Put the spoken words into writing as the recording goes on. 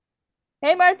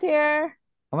Hey, Martyr.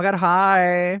 Oh my God,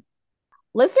 hi.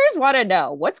 Listeners want to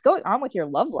know what's going on with your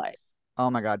love life. Oh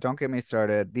my God, don't get me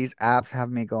started. These apps have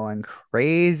me going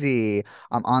crazy.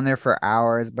 I'm on there for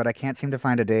hours, but I can't seem to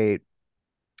find a date.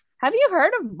 Have you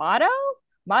heard of Motto?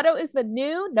 Motto is the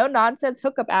new no nonsense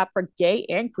hookup app for gay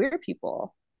and queer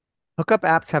people. Hookup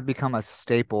apps have become a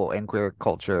staple in queer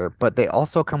culture, but they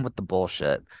also come with the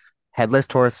bullshit. Headless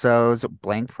torsos,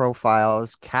 blank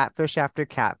profiles, catfish after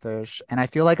catfish, and I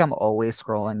feel like I'm always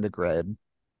scrolling the grid.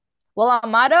 Well, on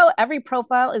Motto, every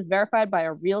profile is verified by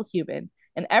a real human,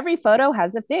 and every photo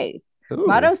has a face. Ooh,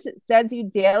 Motto sends you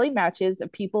daily matches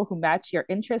of people who match your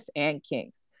interests and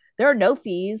kinks. There are no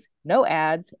fees, no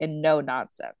ads, and no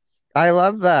nonsense. I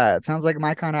love that. Sounds like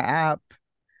my kind of app.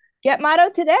 Get Motto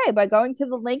today by going to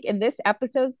the link in this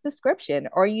episode's description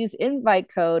or use invite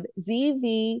code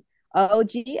ZVOGS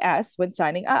when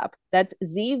signing up. That's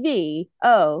ZVOGS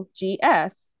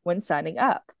when signing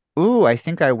up. Ooh, I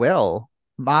think I will.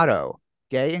 Motto,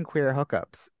 gay and queer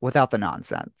hookups without the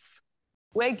nonsense.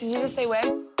 Wig, did you just say wig?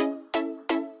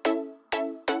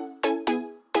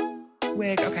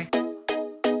 Wig, okay.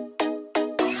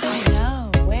 I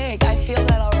know, wig. I feel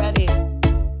that already.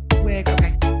 Wig,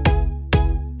 okay.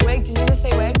 Wig, did you just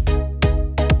say wig?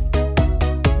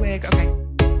 Wig, okay.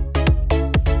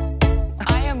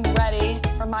 I am ready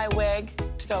for my wig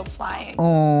to go flying.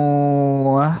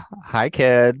 Oh, hi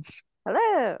kids.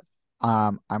 Hello,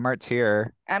 I'm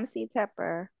Artier, MC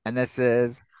Tepper. and this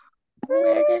is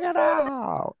Wigging It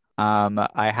Out.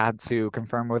 I had to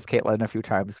confirm with Caitlin a few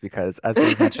times because, as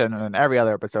we've mentioned in every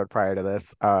other episode prior to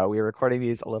this, we were recording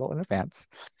these a little in advance.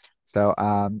 So,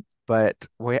 I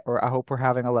hope we're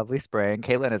having a lovely spring.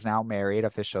 Caitlin is now married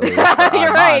officially for a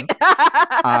You're right.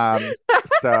 month. Um,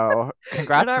 so You're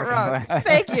congrats to not wrong.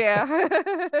 Thank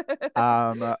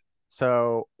Caitlin. you.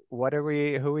 So who are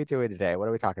we doing today? What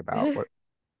are we talking about?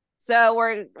 So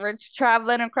we're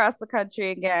traveling across the country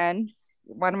again.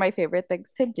 One of my favorite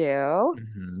things to do.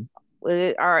 Mhm.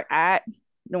 We are at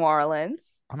New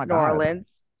Orleans, Oh my New God.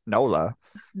 Orleans, Nola.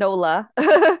 NOLA,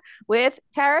 with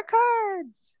tarot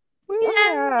cards.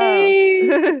 Yeah.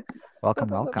 Yay! Welcome,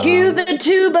 Cue welcome. the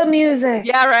tuba music.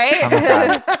 Yeah, Oh my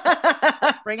God.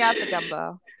 right? Bring out the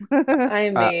gumbo. I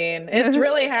mean, it's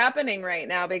really happening right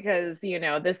now because,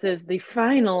 this is the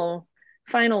final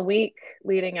week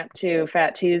leading up to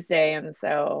Fat Tuesday, and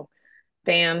so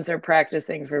fans are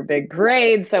practicing for big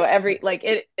parades. So every like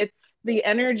it's the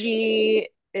energy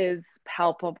is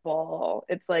palpable.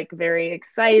 It's like very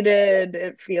excited.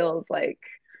 It feels like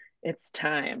it's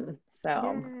time.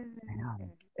 So,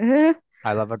 Damn. I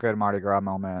I love a good Mardi Gras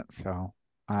moment. So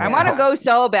I want to yeah. hope. go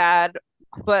so bad,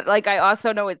 but like I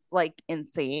also know it's like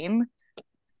insane.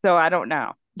 So I don't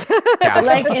know. Yeah.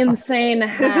 Like insane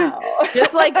how?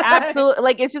 Just like absolute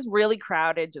like it's just really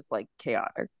crowded, just like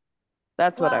chaotic.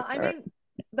 That's what Well, I've I heard. mean,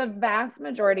 the vast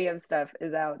majority of stuff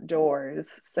is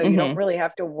outdoors, so you don't Hmm. really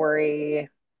have to worry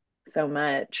so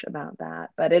much about that.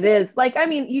 But it is like, I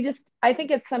mean, I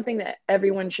think it's something that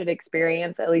everyone should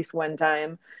experience at least one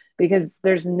time because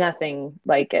there's nothing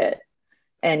like it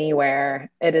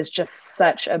anywhere. It is just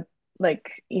such a,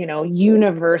 like,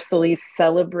 universally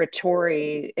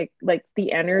celebratory. Like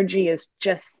the energy is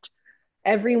just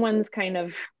everyone's kind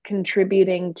of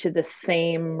contributing to the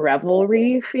same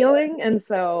revelry feeling. And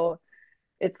so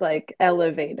it's like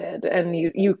elevated and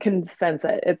you can sense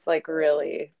it. It's like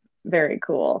really very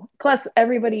cool. Plus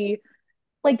everybody,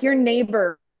 like your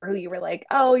neighbor who you were like,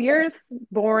 oh, you're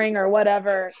boring or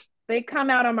whatever, they come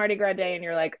out on Mardi Gras Day and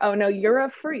you're like, oh no, you're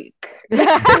a freak. And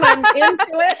I'm into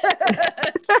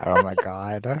it. Oh my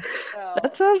God.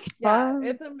 That So sounds yeah, fun.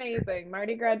 it's amazing.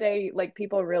 Mardi Gras Day, like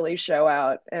people really show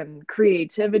out and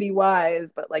creativity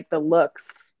wise, but like the looks,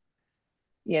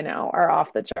 are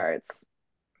off the charts.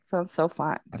 Sounds so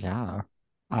fun. Yeah.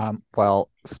 Well,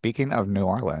 speaking of New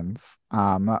Orleans,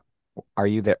 are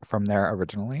you there from there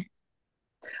originally?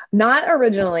 Not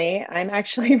originally. I'm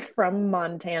actually from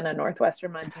Montana,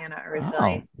 northwestern Montana Oh,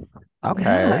 originally. Yeah,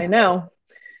 okay. I know.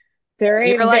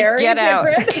 Very, You're like, very get out.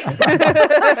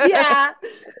 different. Yeah.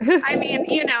 I mean,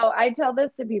 I tell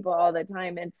this to people all the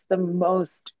time. It's the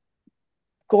most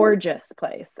gorgeous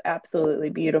place, absolutely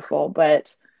beautiful,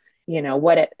 but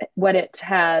what it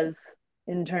has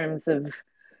in terms of,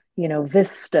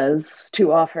 vistas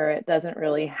to offer, it doesn't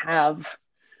really have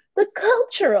the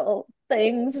cultural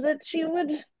things that you would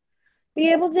be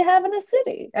able to have in a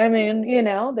city. I mean,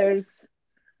 there's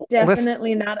Listen,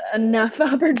 definitely not enough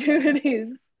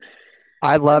opportunities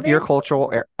I love your available.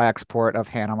 cultural export of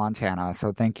Hannah Montana,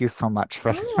 so thank you so much for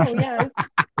Oh, yes.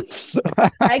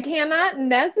 that. I cannot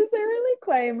necessarily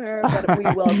claim her, but we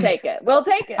will take it. We'll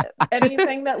take it.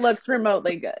 Anything that looks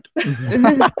remotely good.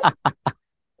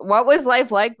 What was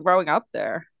life like growing up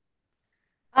there?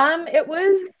 It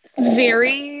was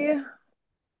very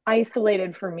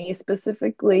isolated for me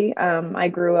specifically. I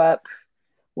grew up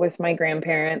with my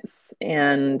grandparents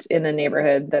and in a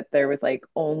neighborhood that there was like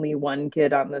only one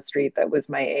kid on the street that was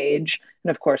my age.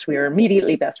 And of course, we were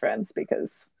immediately best friends because,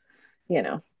 you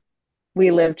know,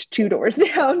 we lived two doors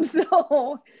down.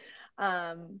 So,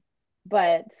 um,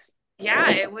 but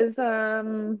yeah, it was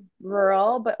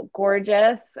rural but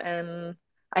gorgeous. And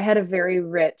I had a very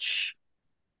rich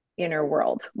inner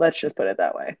world. Let's just put it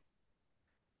that way.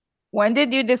 When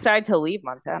did you decide to leave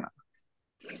Montana?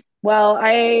 Well,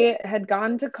 I had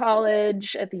gone to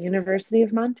college at the University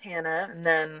of Montana, and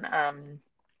then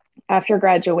after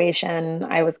graduation,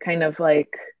 I was kind of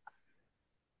like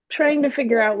trying to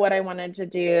figure out what I wanted to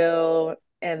do.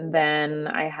 And then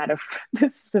I had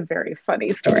this is a very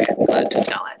funny story. I'm glad to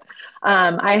tell it.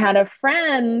 I had a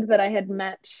friend that I had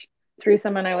met through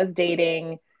someone I was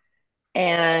dating,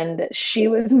 and she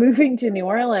was moving to New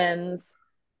Orleans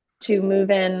to move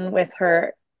in with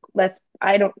her. let's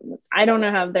I don't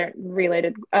know how they're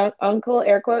related, uncle,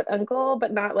 air quote uncle,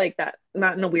 but not like that,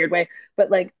 not in a weird way, but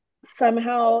like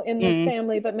somehow in this Mm.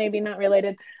 family, but maybe not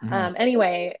related. Mhm.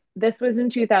 Anyway, this was in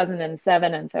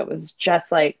 2007, and so it was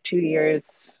just like 2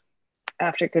 years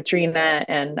after Katrina.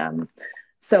 And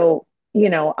so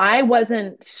I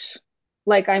wasn't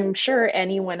like, I'm sure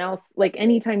anyone else, like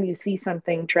anytime you see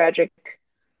something tragic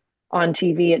on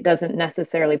TV, it doesn't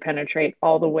necessarily penetrate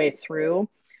all the way through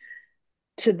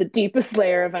to the deepest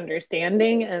layer of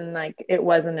understanding. And like, it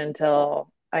wasn't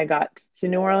until I got to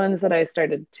New Orleans that I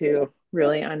started to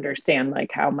really understand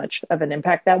like how much of an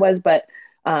impact that was. But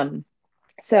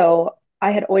so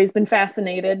I had always been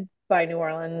fascinated by New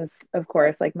Orleans, of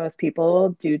course, like most people,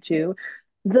 due to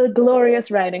the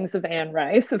glorious writings of Anne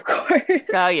Rice, of course,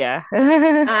 Oh yeah.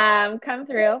 come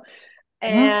through.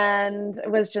 And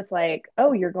it was just like,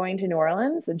 oh, you're going to New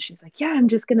Orleans? And she's like, yeah, I'm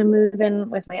just going to move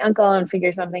in with my uncle and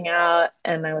figure something out.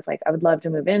 And I was like, I would love to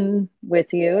move in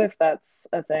with you if that's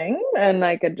a thing. And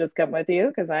I could just come with you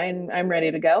because I'm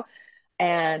ready to go.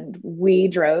 And we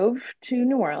drove to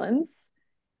New Orleans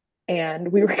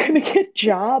and we were going to get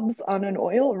jobs on an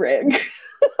oil rig.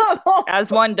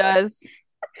 As one does.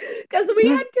 Because we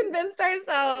had convinced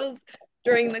ourselves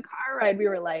during the car ride, we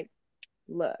were like,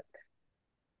 look,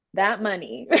 that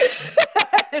money. We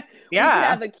could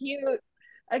have a cute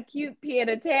pied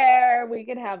a terre. We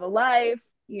could have a life,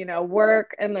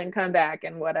 work and then come back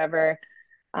and whatever.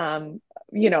 Um,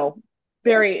 you know,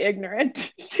 very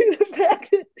ignorant to the fact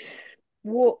that,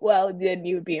 well, then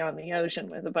you'd be on the ocean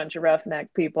with a bunch of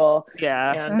roughneck people.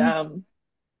 Yeah. And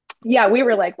yeah, we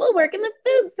were like, we'll work in the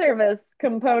food service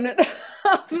component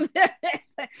of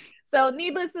this. So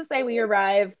needless to say, we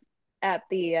arrive at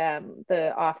the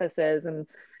offices, and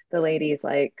the lady's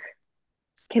like,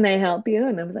 can I help you?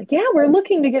 And I was like, yeah, we're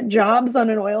looking to get jobs on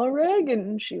an oil rig.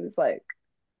 And she was like,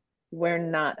 we're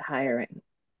not hiring.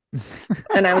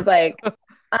 And I was like,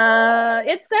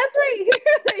 it says right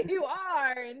here that you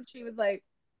are. And she was like,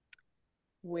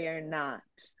 we're not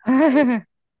hiring.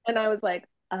 And I was like,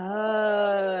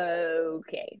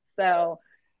 okay. So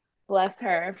bless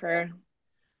her for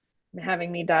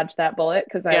having me dodge that bullet,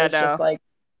 because I Yeah, was just no. like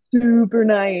super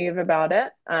naive about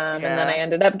it. And then I Yeah.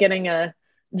 ended up getting a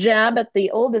job at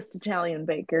the oldest Italian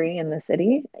bakery in the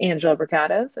city, Angelo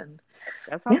Bricato's. And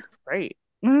That yeah, sounds great.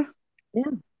 yeah,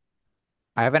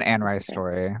 I have an Anne it's Rice great.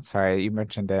 story. Sorry, you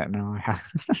mentioned it. No,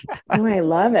 No, I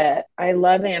love it. I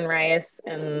love Anne Rice,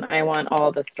 and I want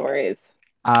all the stories.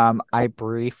 I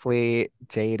briefly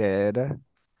dated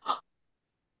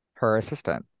her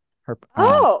assistant. Her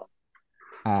Oh,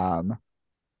 um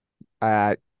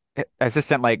uh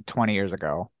assistant like 20 years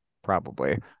ago,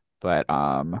 probably. But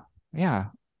yeah.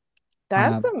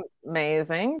 That's Um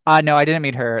amazing. no, I didn't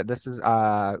meet her. This is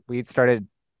we started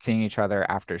seeing each other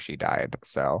after she died.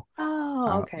 So Oh,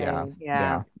 yeah, okay.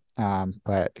 yeah. Yeah.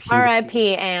 But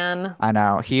R.I.P. Anne. I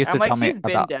know he used I'm to like, tell me she's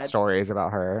been about dead. stories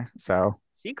about her. So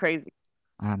She crazy.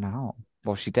 I know.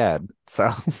 Well, she did.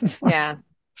 So Yeah.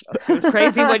 She was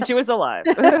crazy when she was alive.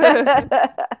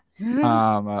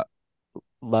 um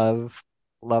love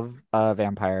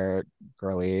vampire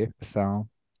girly. So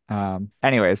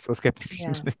anyways, let's get Yeah.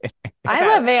 into it. I Okay.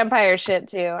 love vampire shit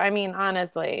too. I mean,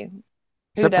 honestly,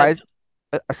 who Surprise doesn't?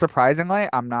 surprisingly,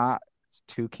 I'm not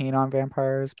too keen on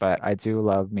vampires, but I do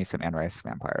love me some Anne Rice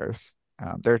vampires.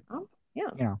 They're Oh, yeah.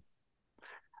 you know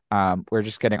we're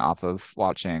just getting off of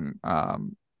watching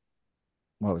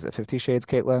what was it, 50 Shades,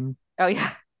 Caitlin? Oh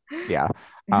yeah. Yeah.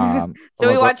 So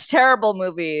we Well, watch terrible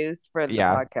movies for the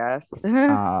yeah. podcast.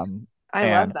 Um I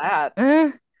love and that.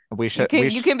 We You should we can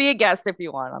you sh can be a guest if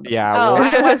you want on the yeah, Oh, we'll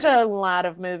I watch a lot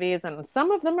of movies and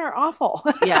some of them are awful.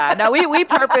 Yeah, no, we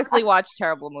purposely watch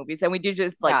terrible movies and we do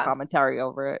just like Yeah. commentary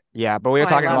over it. yeah, but we Oh, were I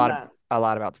talking love that. a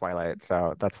lot about Twilight,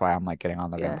 so that's why I'm like getting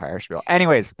on the Yeah. vampire spiel.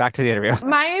 Anyways, back to the interview.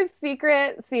 My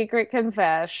secret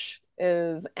confess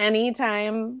is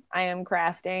anytime I am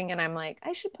crafting and I'm like,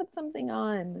 I should put something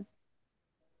on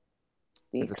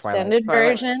the Is it Twilight? extended Twilight.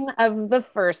 version of the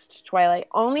first Twilight.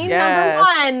 Only number Yes.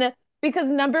 one, because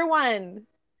number one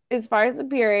is far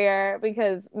superior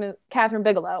because Catherine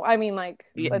Bigelow. I mean, like,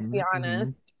 Yeah. let's be Mhm.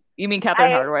 honest. You mean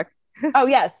Catherine I, Hardwicke? oh,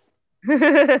 yes. My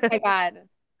you're, God.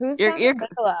 Who's you're Catherine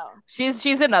Bigelow?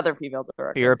 she's another female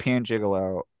director. European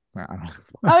Gigolo. I don't know.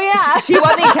 Oh, yeah. She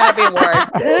won the Academy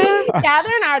Award.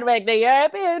 Catherine Hardwicke, the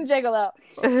European Gigolo.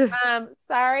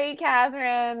 Sorry,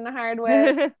 Catherine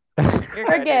Hardwicke.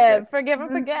 Forgive and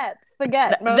forget.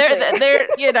 Forget mostly.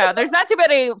 There's not too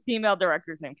many female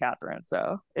directors named Catherine,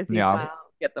 so it's easy Yeah. to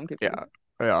get them confused.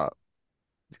 Yeah.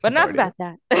 But enough about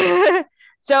that.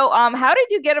 So, how did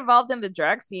you get involved in the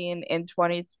drag scene in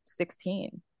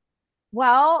 2016?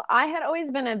 Well, I had always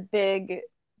been a big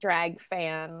drag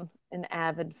fan, an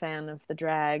avid fan of the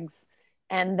drags.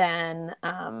 And then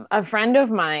a friend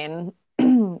of mine,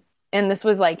 and this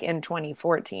was like in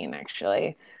 2014,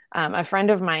 actually, a friend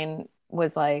of mine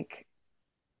was like,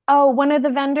 oh, one of the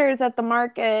vendors at the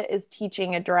market is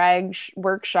teaching a drag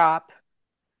workshop.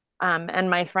 And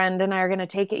my friend and I are going to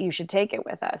take it. You should take it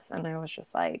with us. And I was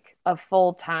just like a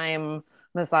full-time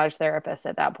massage therapist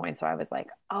at that point. So I was like,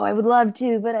 oh, I would love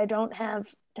to, but I don't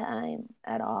have time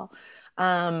at all.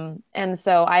 And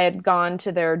so I had gone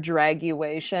to their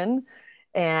draguation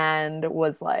and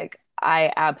was like,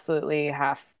 I absolutely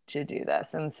have to do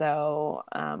this. And so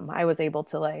I was able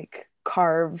to like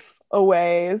carve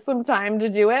away some time to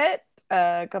do it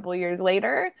a couple of years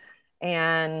later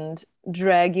and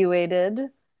draguated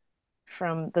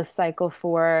from the Cycle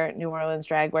 4 New Orleans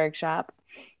Drag Workshop.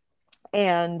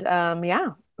 And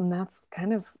yeah, and that's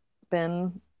kind of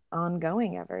been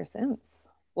ongoing ever since.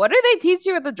 What do they teach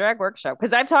you at the drag workshop?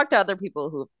 Because I've talked to other people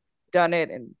who've done it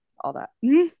and all that.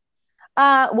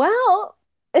 Well,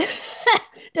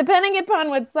 depending upon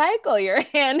what cycle you're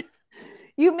in,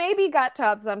 you maybe got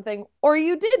taught something or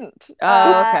you didn't.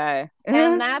 Oh, okay.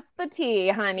 And that's the tea,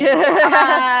 honey.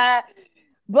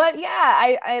 But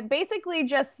yeah, I basically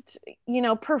just,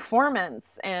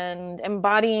 performance and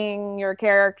embodying your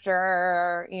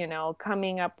character,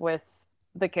 coming up with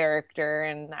the character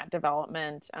and that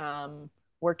development,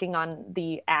 working on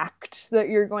the act that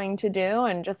you're going to do,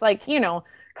 and just like,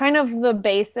 kind of the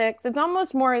basics. It's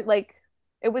almost more like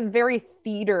it was very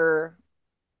theater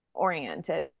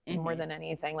oriented more than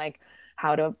anything, like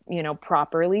how to,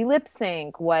 properly lip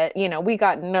sync, what, we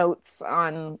got notes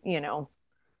on,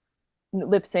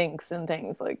 lip syncs and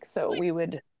things like so we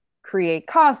would create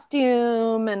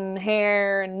costume and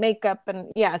hair and makeup and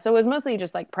yeah, so it was mostly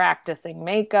just like practicing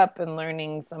makeup and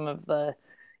learning some of the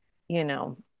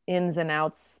ins and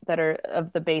outs that are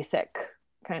of the basic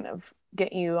kind of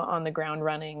get you on the ground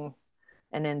running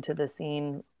and into the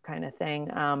scene kind of thing.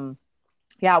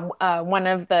 One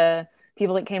of the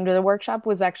people that came to the workshop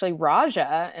was actually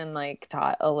Raja and like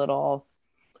taught a little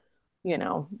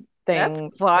thing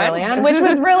That's fun. early on, which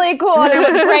was really cool. And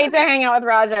it was great to hang out with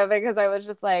Raja because I was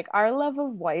just like, our love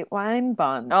of white wine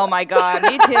bonds. Oh my God,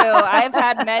 me too. I've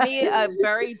had many a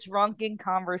very drunken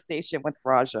conversation with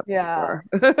Raja before.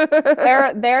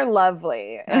 They're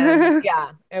lovely. And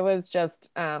yeah, it was just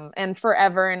and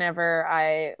forever and ever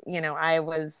I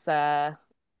was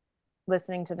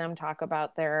listening to them talk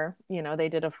about their, they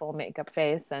did a full makeup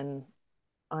face and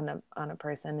on a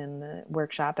person in the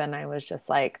workshop, and I was just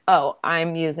like, oh,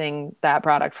 I'm using that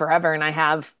product forever, and I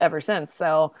have ever since.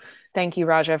 So thank you,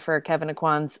 Raja, for Kevin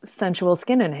Aquan's sensual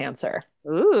skin enhancer.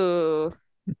 Ooh,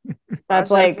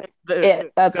 that's Raja's like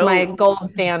it. That's my gold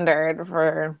standard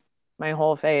for my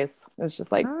whole face. It's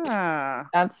just like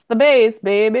that's the base,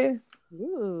 baby.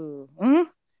 Ooh.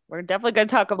 We're definitely going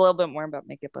to talk a little bit more about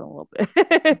makeup in a little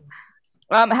bit.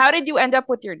 How did you end up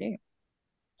with your name?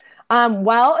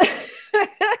 Well,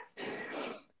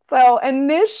 so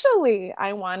initially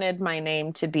I wanted my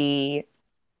name to be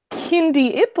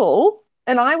Kindy Ipple,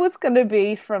 and I was going to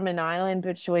be from an island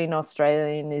between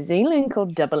Australia and New Zealand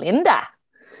called Double Inda.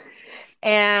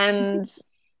 And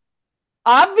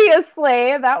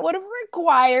obviously that would have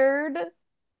required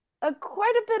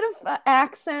quite a bit of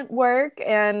accent work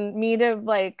and me to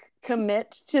like commit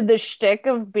to the shtick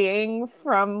of being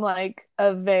from like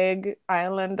a vague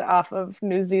island off of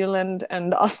New Zealand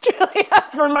and Australia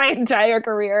for my entire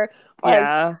career.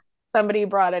 Plus, somebody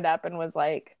brought it up and was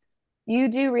like, You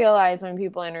do realize when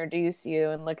people introduce you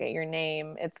and look at your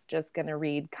name, it's just going to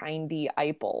read Kindy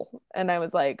Ipel. And I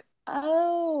was like,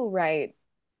 oh, right.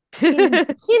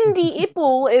 Kindy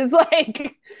Ipel is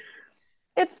like,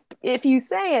 it's if you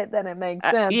say it, then it makes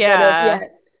sense. But Yeah.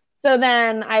 So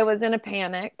then I was in a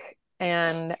panic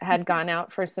and had gone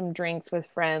out for some drinks with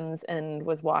friends and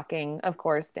was walking, of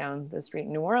course, down the street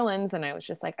in New Orleans. And I was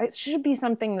just like, it should be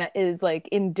something that is like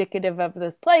indicative of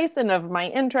this place and of my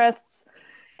interests.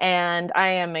 And I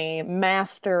am a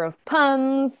master of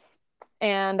puns.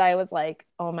 And I was like,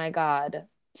 oh my God,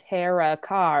 Tarah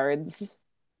cards,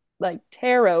 like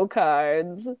tarot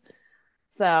cards.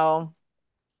 So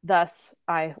thus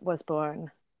I was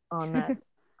born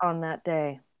on that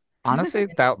day Honestly, in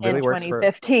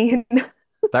 2015.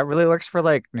 that really works for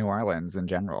like New Orleans in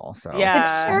general. So It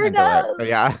Yeah. I'm sure into it. does.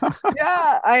 Yeah.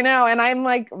 Yeah, I know. And I'm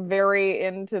like very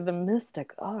into the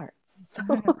mystic arts. So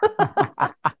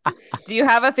Do you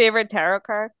have a favorite tarot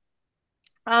card?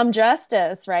 I'm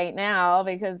justice right now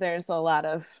because there's a lot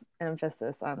of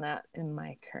emphasis on that in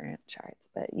my current charts.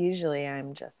 But usually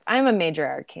I'm a major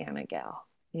arcana gal,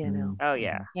 you know. Oh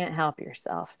yeah. Can't help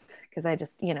yourself because I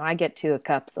just, I get two of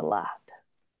cups a lot.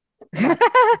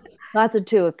 Lots of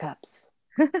two of cups.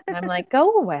 I'm like,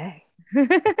 go away.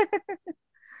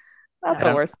 Not I the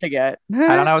don't worst to get.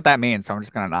 I don't know what that means, so I'm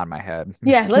just gonna nod my head.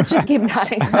 Yeah, let's just keep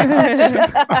nodding.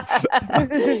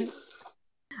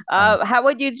 How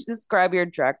would you describe your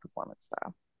drag performance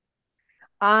style?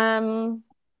 Um,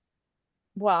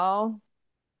 well,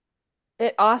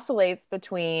 it oscillates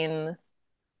between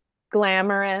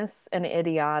glamorous and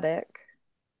idiotic.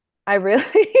 I really,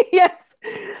 yes,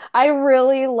 I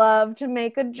really love to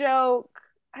make a joke.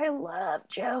 I love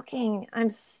joking.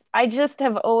 I just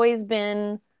have always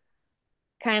been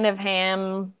kind of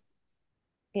ham,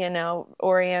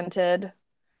 oriented.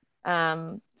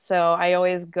 So I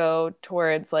always go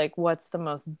towards like, what's the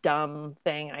most dumb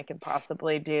thing I could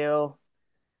possibly do?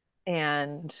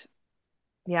 And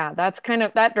yeah,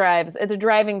 it's a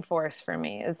driving force for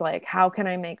me is like, how can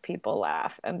I make people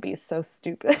laugh and be so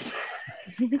stupid?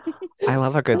 I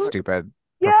love a good stupid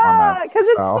Yeah, performance. because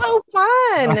it's So so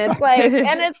fun. It's like,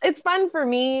 and it's fun for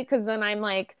me because then I'm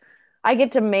like, I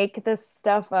get to make this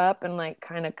stuff up and like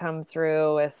kind of come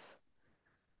through with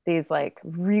these like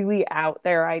really out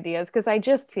there ideas because I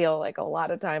just feel like a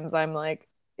lot of times I'm like,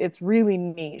 it's really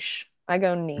niche. I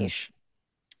go niche.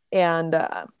 And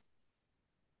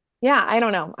yeah, I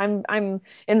don't know. I'm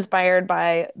inspired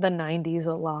by the 90s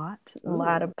a lot. A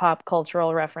lot Ooh, of pop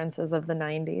cultural references of the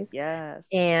 90s. yes.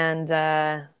 And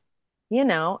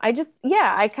I just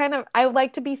I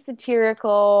like to be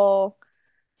satirical.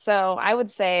 So I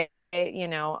would say,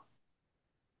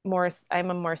 more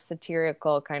I'm a more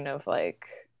satirical kind of like,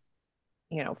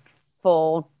 you know,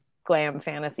 full glam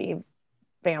fantasy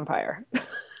vampire.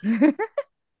 I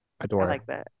adore. like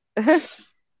that.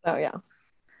 So yeah.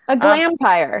 A Um,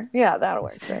 glampire. Yeah, that'll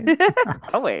work too.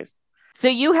 always. So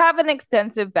you have an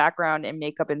extensive background in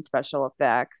makeup and special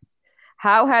effects.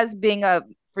 How has being a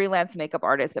freelance makeup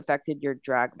artist affected your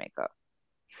drag makeup?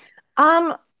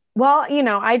 Um, well,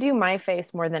 I do my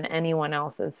face more than anyone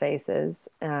else's faces.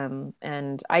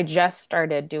 And I just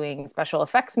started doing special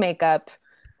effects makeup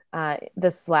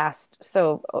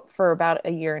for about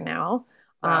a year now.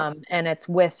 Wow. And it's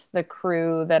with the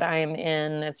crew that I'm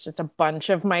in. It's just a bunch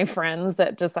of my friends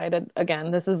that decided,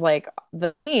 again, this is like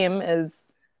the theme is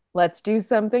let's do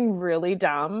something really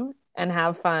dumb and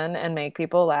have fun and make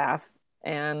people laugh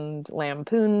and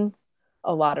lampoon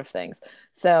a lot of things.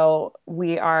 So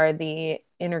we are the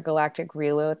Intergalactic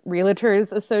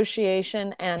Realtors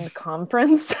Association and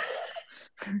Conference,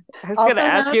 I was going to also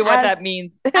ask known you what as that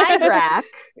means. IGRAC.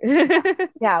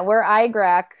 Yeah, we're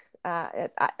IGRAC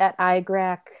at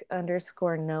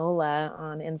IGRAC_NOLA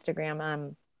on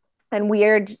Instagram. And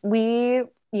we,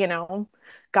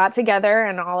 got together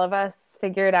and all of us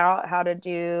figured out how to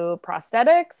do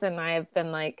prosthetics. And I've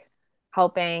been like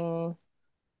helping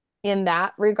in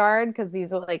that regard because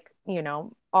these are like,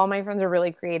 all my friends are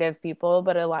really creative people,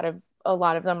 but a lot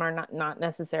of them are not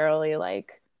necessarily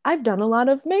like, I've done a lot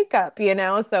of makeup,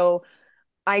 so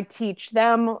I teach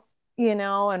them,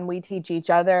 and we teach each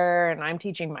other, and I'm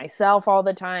teaching myself all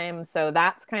the time. So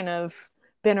that's kind of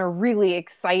been a really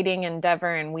exciting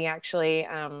endeavor. And we actually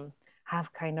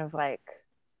have kind of like,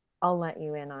 I'll let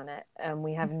you in on it.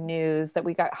 We have news that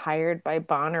we got hired by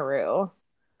Bonnaroo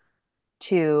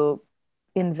to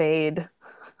invade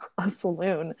a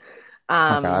saloon.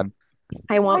 Oh Um, God.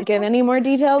 I won't What? give any more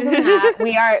details than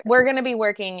that. We're going to be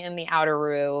working in the Outer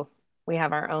Roo. We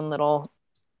have our own little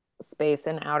space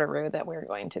in Outer Roo that we're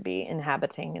going to be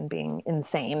inhabiting and being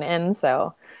insane in.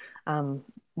 So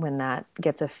when that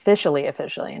gets officially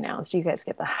announced, you guys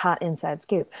get the hot inside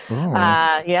scoop. Ooh.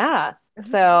 Yeah.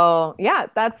 So yeah,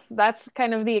 that's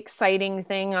kind of the exciting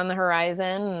thing on the horizon,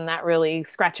 and that really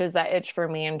scratches that itch for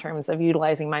me in terms of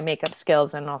utilizing my makeup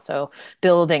skills and also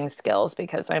building skills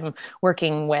because I'm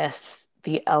working with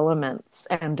the elements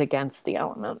and against the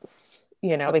elements,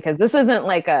 because this isn't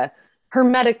like a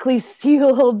hermetically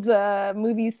sealed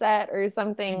movie set or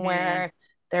something Mm-hmm. where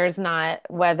there's not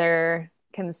weather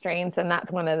constraints. And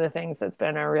that's one of the things that's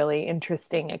been a really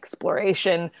interesting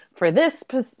exploration for this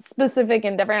specific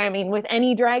endeavor. I mean, with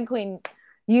any drag queen,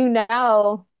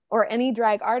 or any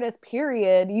drag artist,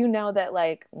 period, that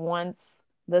like once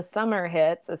the summer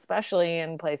hits, especially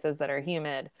in places that are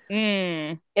humid,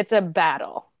 Mm, it's a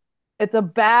battle. It's a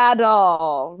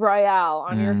battle royale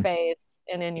on your Mm. face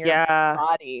and in your yeah.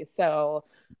 body. So,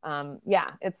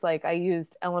 yeah, it's like I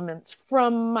used elements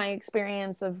from my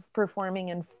experience of performing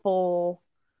in full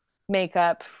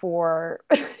makeup for,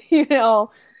 you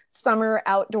know, summer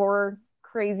outdoor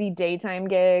crazy daytime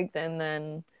gigs, and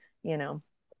then, you know,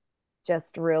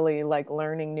 just really like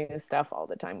learning new stuff all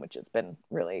the time, which has been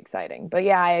really exciting. But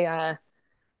yeah, I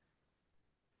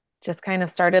just kind of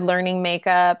started learning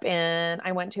makeup, and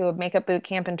I went to a makeup boot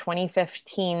camp in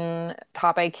 2015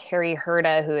 taught by Carrie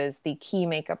Herda, who is the key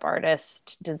makeup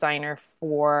artist designer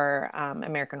for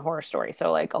American Horror Story.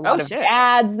 So like a Oh lot of the shit.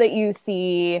 ads that you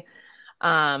see,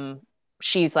 um,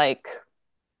 she's like,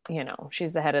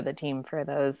 she's the head of the team for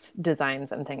those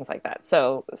designs and things like that.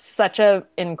 So such a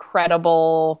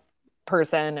incredible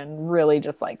person and really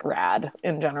just like rad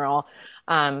in general.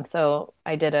 So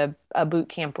I did a boot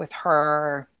camp with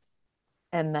her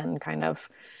and then kind of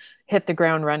hit the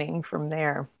ground running from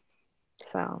there.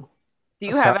 So, Do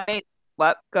you So have any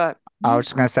what? Good. I was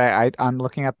just gonna say I'm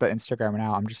looking at the Instagram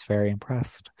now. I'm just very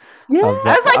impressed yeah. of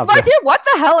I the was like, of my the dude, what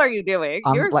the hell are you doing?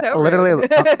 I'm You're like so literally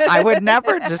rude. I would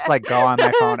never just like go on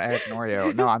my phone and ignore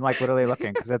you. No, I'm like literally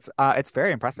looking because it's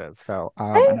very impressive. So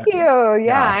Thank you. Yeah,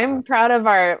 yeah, I'm proud of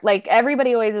like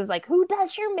everybody always is like, who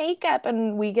does your makeup?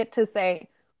 And we get to say,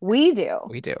 we do.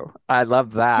 we do. I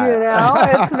love You that. know,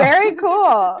 it's very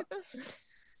cool.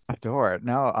 Adore.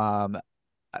 No,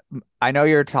 I know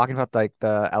you're talking about like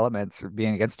the elements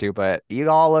being against you, but you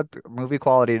all look movie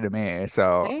quality to me.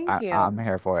 So Thank I'm you.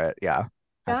 here for it. Yeah,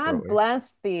 God absolutely.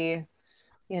 bless the,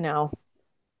 you know,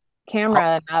 Oh,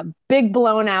 camera and a big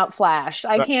blown out flash.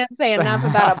 I can't say enough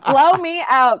about a blow me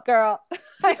out, girl.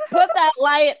 I put that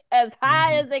light as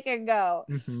high Mhm, as it can go.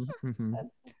 mhm, mhm.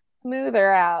 Let's smooth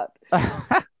her out.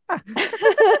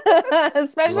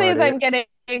 Especially as Lordy. I'm getting,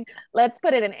 let's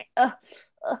put it in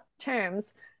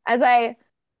terms, as I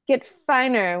get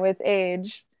finer with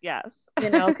age, Yes.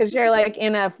 because you're like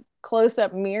in a close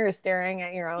up mirror staring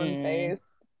at your own Mm, face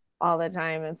all the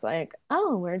time. It's like,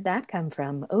 oh, where'd that come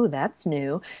from? Oh, that's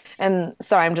new. And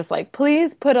so I'm just like,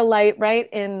 please put a light right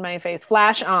in my face,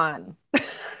 flash on.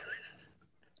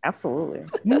 absolutely.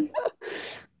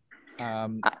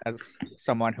 As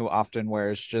someone who often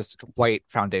wears just white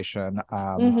foundation,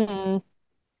 Hmm.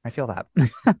 I feel that.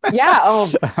 Yeah.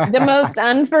 Oh, the most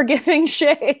unforgiving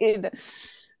shade.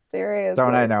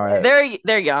 Don't I Seriously. know it?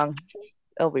 They're young.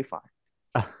 It'll be fine.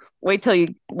 Wait till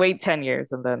you wait 10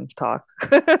 years and then talk.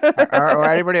 Or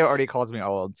anybody already calls me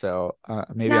old, so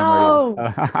maybe I'm already.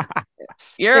 No,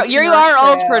 it's You not are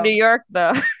old for New true. York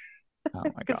though.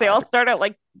 Oh my Because they all God. start at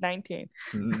like 19.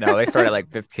 No, they start at like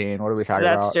 15. What are we talking That's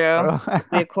about? true.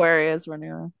 The Oh Aquarius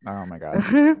renewal. my God.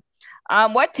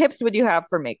 What tips would you have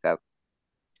for makeup?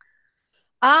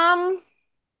 Um,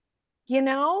 you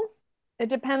know, it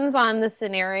depends on the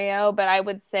scenario, but I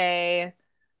would say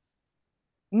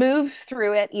move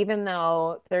through it, even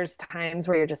though there's times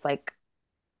where you're just like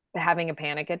having a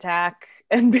panic attack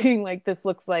and being like, this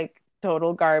looks like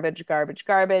total garbage, garbage,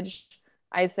 garbage.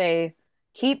 I say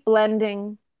keep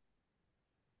blending.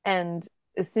 And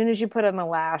as soon as you put on the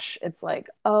lash, it's like,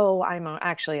 oh, I'm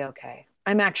actually okay.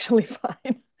 I'm actually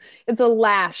fine. It's a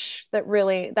lash that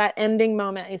really, that ending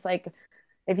moment is like,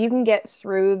 if you can get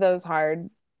through those hard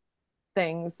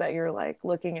things that you're like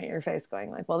looking at your face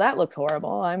going like, well, that looks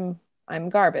horrible. I'm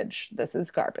garbage. This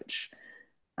is garbage.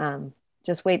 Um,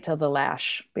 just wait till the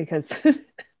lash because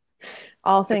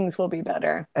all It's a, things will be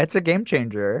better. it's a game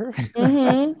changer.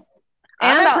 Hmm.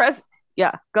 I'm And impressed.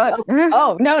 Yeah, good. oh,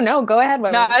 oh, no, no, go ahead.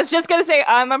 What No, were you I was just gonna say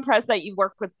I'm impressed that you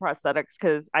work with prosthetics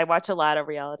because I watch a lot of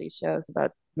reality shows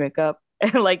about makeup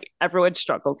and like everyone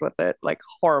struggles with it like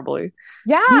horribly.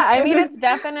 Yeah, I mean it's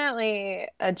definitely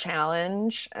a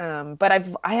challenge, but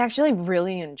I actually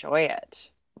really enjoy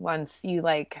it once you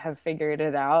like have figured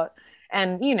it out.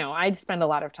 And I spend a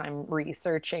lot of time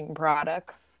researching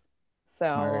products,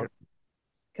 so Smart.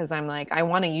 because I'm like, I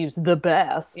want to use the Yeah,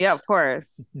 best. of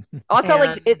course. Also,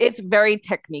 like And it's very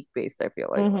technique based, I feel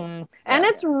like. and Yeah.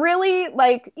 it's really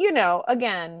like,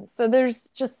 again, so there's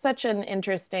just such an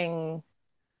interesting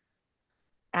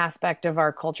aspect of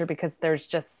our culture because there's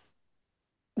just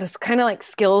this kind of like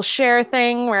skill share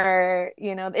thing where,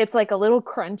 it's like a little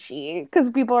crunchy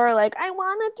because people are like, I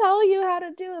want to tell you how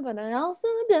to do it, but I also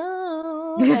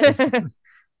don't.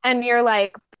 And you're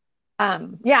like,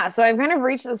 yeah, so I've kind of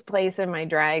reached this place in my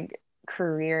drag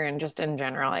career and just in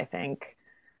general, I think,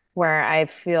 where I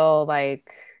feel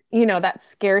like, that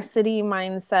scarcity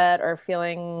mindset or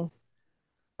feeling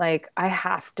like I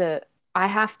have to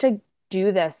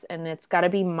do this and it's got to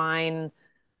be mine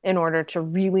in order to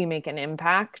really make an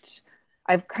impact.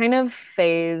 I've kind of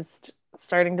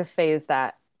starting to phase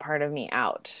that part of me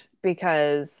out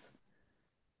because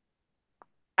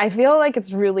I feel like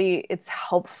it's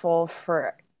helpful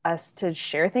for us to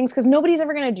share things because nobody's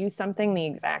ever going to do something the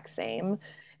exact same.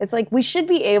 It's like we should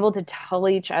be able to tell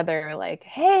each other like,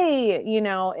 hey,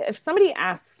 if somebody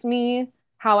asks me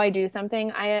how I do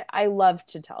something, I love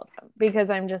to tell them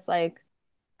because I'm just like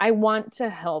I want to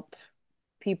help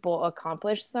people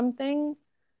accomplish something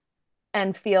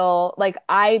and feel like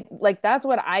that's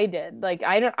what I did. Like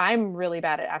I'm really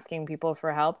bad at asking people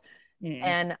for help. Mm.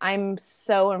 And I'm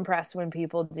so impressed when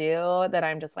people do that.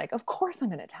 I'm just like, of course I'm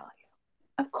going to tell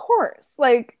you. Of course.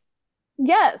 Like,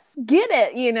 yes, get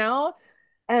it.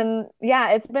 And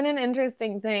yeah, it's been an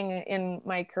interesting thing in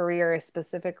my career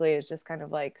specifically, is just kind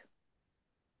of like,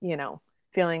 you know,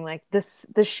 feeling like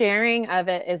the sharing of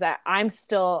it is that I'm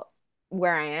still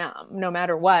where I am, no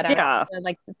matter what. I don't Yeah.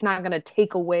 like it's not going to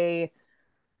take away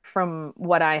from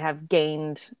what I have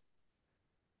gained.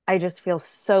 I just feel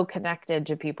so connected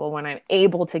to people when I'm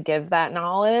able to give that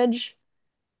knowledge.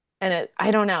 And I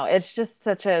don't know, it's just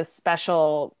such a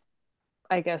special,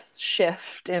 I guess,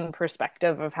 shift in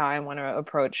perspective of how I want to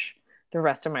approach the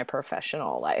rest of my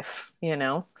professional life?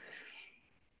 No,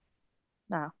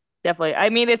 definitely. I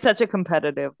mean, it's such a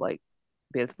competitive like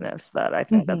business that I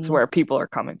think that's Mm-hmm. where people are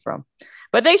coming from.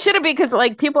 But they shouldn't be because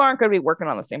like people aren't going to be working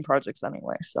on the same projects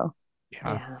anyway. So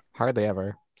Yeah, Yeah. hardly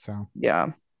ever. So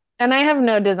yeah. And I have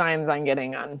no designs on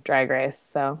getting on Drag Race,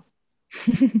 so.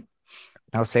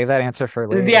 now save that answer for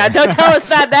Yeah, later. don't tell us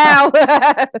that now.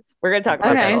 We're gonna talk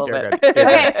about that a Okay. little You're bit. good. You're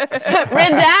Okay.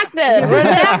 Redacted.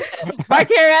 Redacted.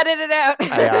 Bartier edited it out.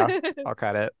 Yeah, I'll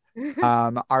cut it.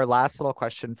 Our last little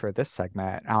question for this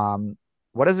segment.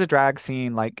 What is the drag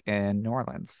scene like in New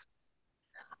Orleans?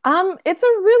 It's a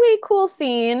really cool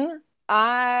scene.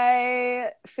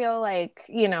 I feel like,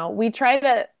 we try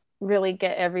to really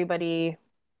get everybody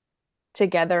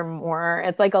together more.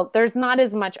 It's like there's not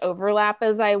as much overlap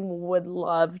as I would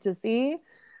love to see.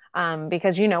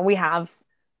 Because we have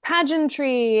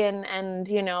pageantry and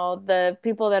the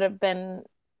people that have been,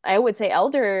 I would say,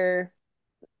 elder,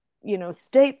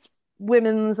 states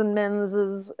women's and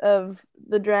men's of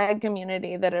the drag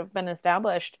community that have been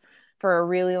established for a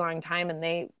really long time, and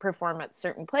they perform at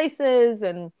certain places.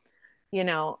 And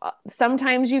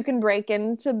sometimes you can break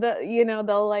into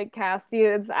they'll like cast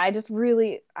you.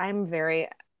 I'm very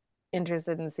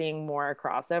interested in seeing more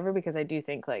crossover because I do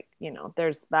think like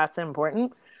that's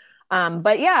important.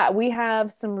 But yeah, we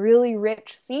have some really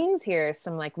rich scenes here,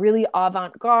 some like really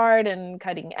avant-garde and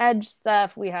cutting edge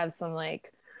stuff. We have some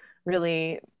like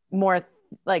really more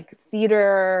like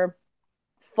theater,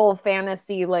 full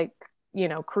fantasy, like,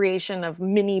 creation of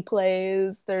mini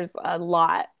plays. There's a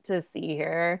lot to see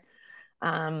here.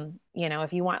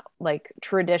 If you want like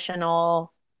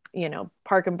traditional,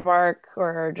 park and bark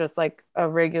or just like a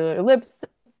regular lips,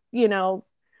 you know,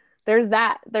 there's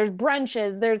that. There's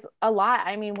brunches. There's a lot.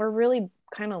 I mean, we're really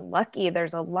kind of lucky.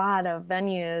 There's a lot of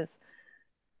venues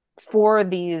for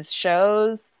these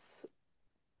shows.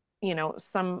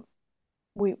 Some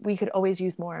we could always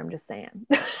use more. I'm just saying.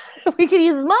 We could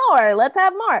use more. Let's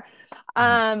have more.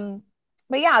 Mhm.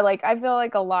 But yeah, like I feel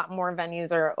like a lot more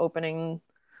venues are opening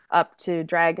up to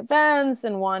drag events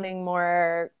and wanting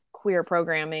more queer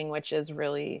programming, which is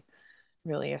really,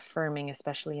 really affirming,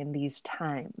 especially in these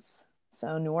times.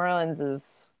 So New Orleans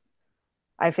is,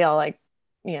 I feel like,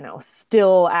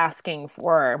 still asking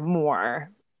for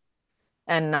more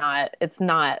and it's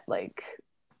not like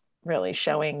really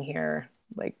showing here,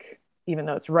 like, even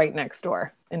though it's right next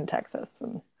door in Texas.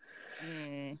 And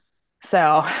Mm.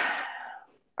 so,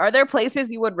 Are there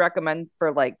places you would recommend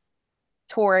for like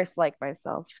tourists like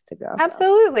myself to go?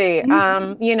 absolutely.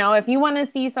 If you want to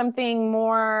see something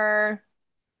more,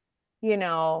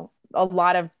 a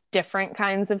lot of different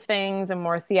kinds of things and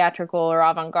more theatrical or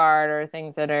avant-garde or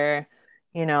things that are,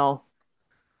 you know,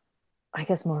 I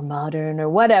guess more modern or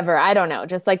whatever. I don't know.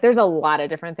 Just like there's a lot of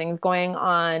different things going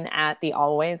on at the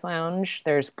Always Lounge.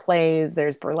 There's plays,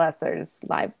 there's burlesque, there's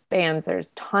live bands,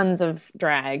 there's tons of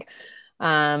drag.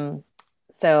 Um,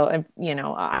 so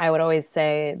I would always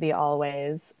say the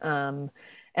Always. And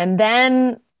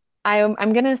then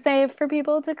I'm gonna say for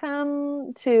people to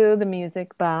come to the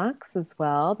Music Box as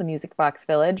well, the Music Box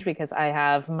Village, because I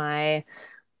have my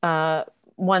uh,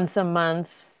 once a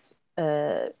month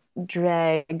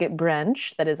drag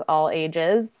brunch that is all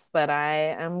ages that I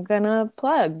am gonna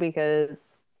plug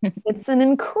because it's an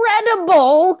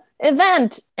incredible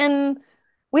event and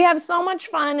we have so much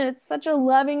fun and it's such a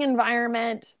loving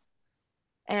environment.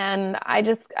 And I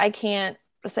can't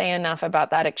say enough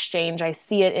about that exchange. I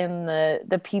see it in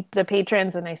the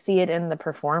patrons and I see it in the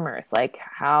performers, like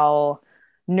how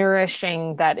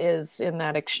nourishing that is in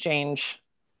that exchange.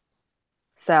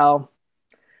 So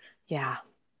yeah,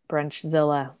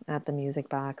 Brunchzilla at the Music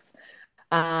Box.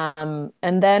 And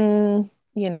then,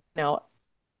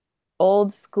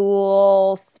 old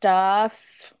school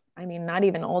stuff. I mean, not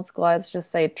even old school, let's just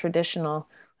say traditional.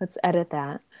 Let's edit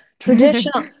that.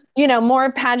 Traditional,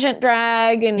 more pageant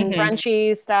drag and Mhm.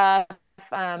 brunchy stuff.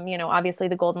 Obviously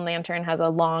the Golden Lantern has a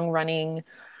long running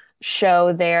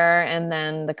show there, and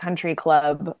then the Country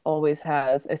Club always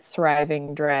has a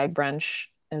thriving drag brunch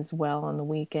as well on the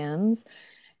weekends.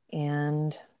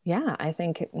 And yeah, I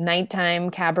think nighttime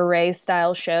cabaret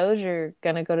style shows, you're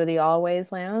gonna go to the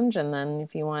Always Lounge. And then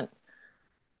if you want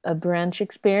a brunch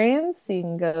experience, you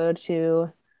can go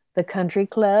to the Country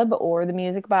Club or the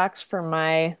Music Box for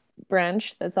my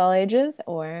brunch that's all ages,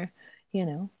 or, you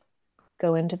know,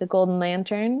 go into the Golden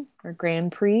Lantern or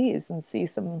Grand Prix and see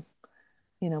some,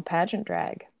 pageant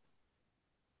drag.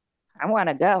 I want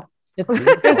to go. There's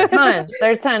Beautiful. tons.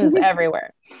 There's tons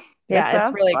everywhere. It Yeah, it's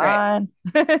sounds really great.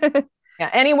 fun. Yeah,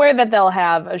 anywhere that they'll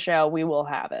have a show, we will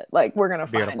have it. Like we're gonna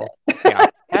find Beautiful. it. Yeah,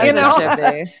 As You it know? should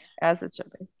be. As it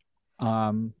should be.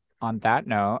 On that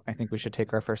note, I think we should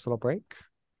take our first little break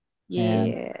and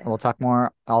Yeah. we'll talk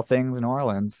more all things New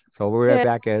Orleans. So we'll be right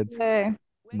back, kids. Yay.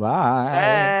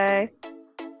 Bye. Bye.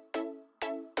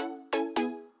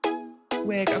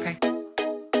 Wig, okay.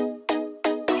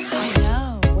 I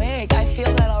know, wig. I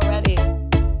feel that already.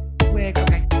 Wig,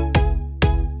 okay.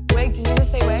 Wig, did you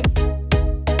just say wig?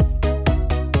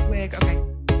 Wig, okay.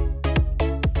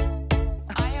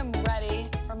 I am ready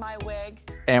for my wig.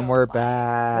 And we're Go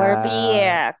back. We're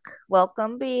back.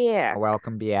 Welcome back.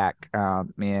 Welcome back.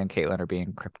 Me and Caitlin are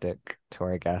being cryptic to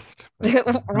our guest. We're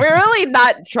really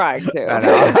not trying to.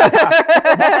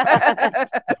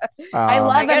 I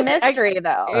love I a guess- mystery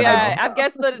though. Yeah, I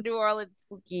guess the New Orleans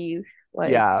spooky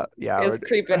yeah, is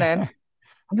creeping in.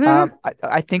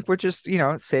 I think we're just,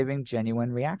 saving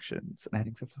genuine reactions, and I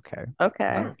think that's okay.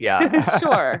 Okay. Yeah.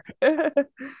 Sure.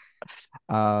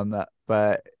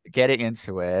 But getting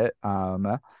into it,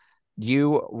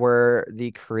 you were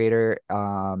the creator,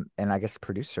 and I guess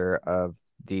producer of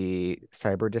the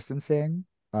cyber distancing.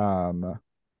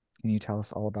 Can you tell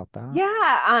us all about that?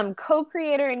 Yeah,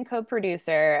 co-creator and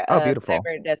co-producer Oh, of beautiful.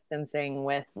 Cyber Distancing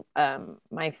with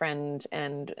my friend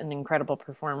and an incredible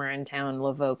performer in town,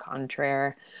 Laveau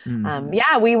Contraire. Mhm.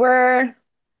 Yeah, we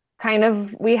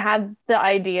had the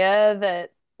idea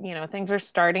that, things were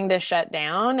starting to shut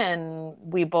down, and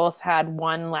we both had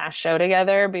one last show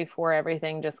together before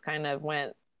everything just kind of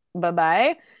went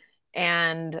bye-bye.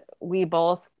 And we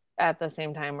both at the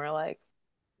same time were like,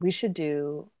 we should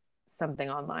do something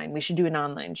online. We should do an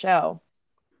online show.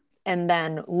 And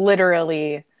then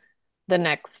literally the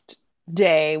next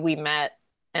day we met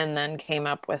and then came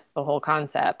up with the whole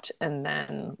concept and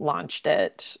then launched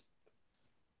it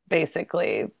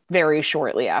basically very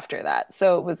shortly after that.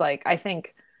 So it was like, I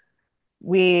think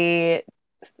we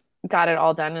got it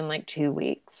all done in like 2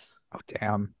 weeks. Oh,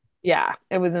 damn. Yeah,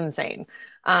 it was insane.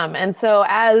 And so,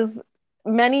 as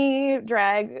many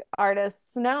drag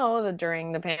artists know, that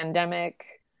during the pandemic,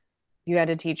 you had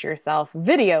to teach yourself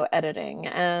video editing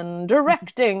and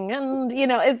directing, and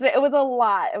it was a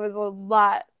lot. It was a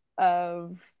lot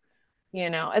of,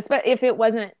 if it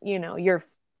wasn't, your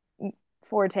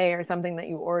forte or something that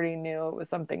you already knew, it was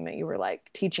something that you were like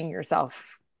teaching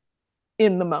yourself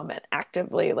in the moment,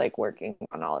 actively like working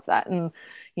on all of that. And,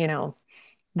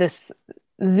 this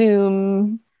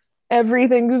Zoom,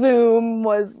 everything Zoom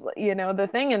was, the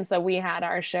thing. And so we had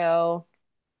our show,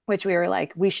 which we were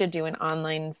like, we should do an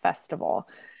online festival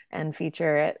and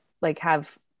feature it, like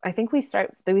I think we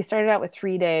started out with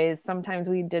 3 days. Sometimes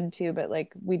we did two, but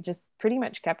like we just pretty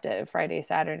much kept it Friday,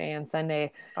 Saturday, and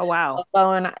Sunday. Oh, wow.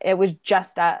 Laveau and it was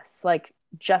just us, like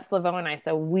just Laveau and I.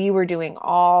 So we were doing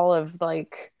all of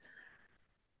like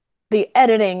the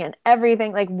editing and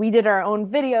everything. Like we did our own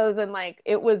videos and like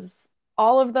it was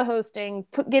all of the hosting,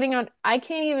 getting on. I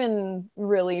can't even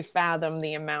really fathom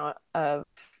the amount of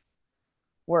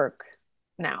work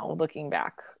now looking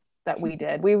back that we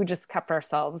did. We just kept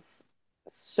ourselves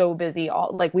so busy,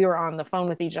 all like we were on the phone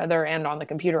with each other and on the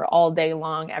computer all day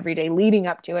long every day leading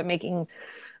up to it, making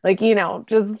like,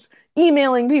 just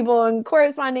emailing people and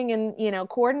corresponding and,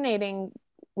 coordinating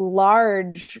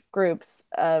large groups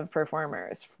of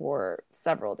performers for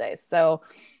several days. So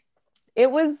it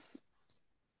was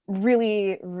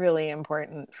really, really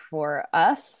important for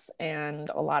us and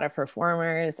a lot of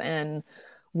performers. And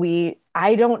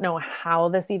I don't know how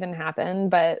this even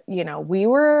happened, but,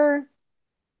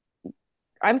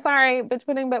 I'm sorry, bitch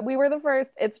pudding, but we were the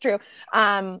first. It's true.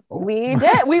 We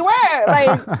did. We were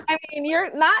like, I mean,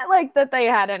 you're not like that they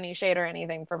had any shade or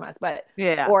anything from us, but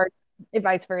Yeah. or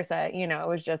vice versa. It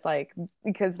was just like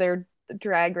because they're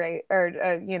drag rate or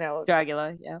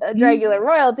Dragula, yeah. Dragula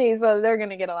royalty, so they're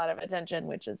gonna get a lot of attention,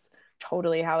 which is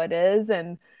totally how it is.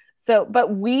 And so, but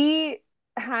we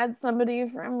had somebody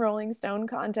from Rolling Stone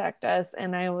contact us,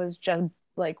 and I was just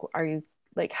like, "Are you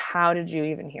like, how did you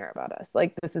even hear about us?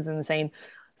 Like, this is insane."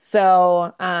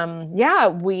 So, yeah,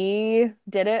 we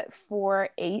did it for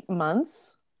 8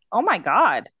 months. Oh my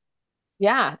God.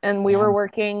 Yeah, and we were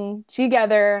working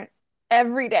together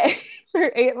every day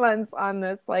for 8 months on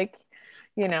this, like,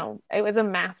 it was a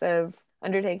massive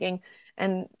undertaking.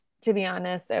 And to be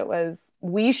honest,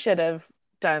 we should have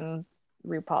done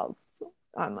RuPaul's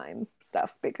online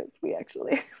stuff because we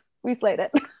slayed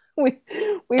it. We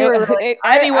were really,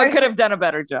 anyone could have done a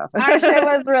better job. our shit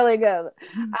was really good.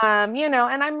 And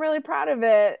I'm really proud of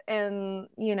it. And,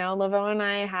 Laveau and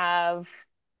I have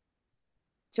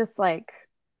just like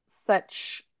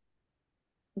such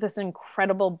this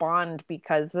incredible bond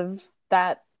because of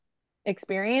that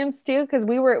experience too. Because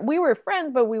we were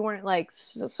friends, but we weren't like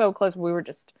so close. We were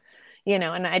just,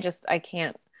 and I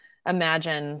can't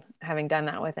imagine having done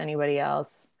that with anybody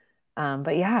else.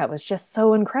 But yeah, it was just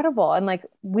so incredible. And like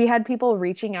we had people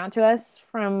reaching out to us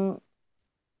from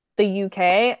the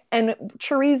UK and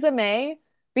Theresa May,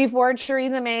 before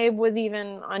Theresa May was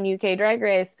even on UK Drag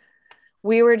Race,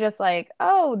 we were just like,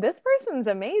 oh, this person's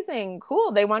amazing.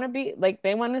 Cool. They want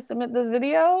to submit this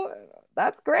video.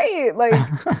 That's great. Like,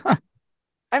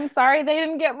 I'm sorry they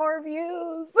didn't get more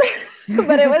views.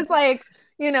 But it was like,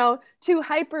 to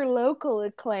hyper local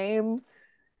acclaim,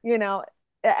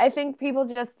 I think people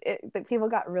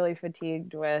got really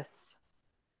fatigued with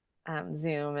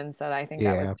Zoom. And so I think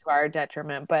that was to our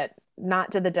detriment, but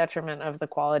not to the detriment of the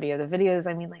quality of the videos.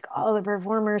 I mean, like all the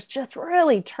performers just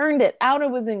really turned it out. It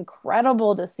was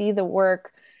incredible to see the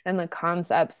work and the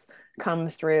concepts come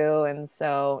through. And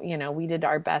so, we did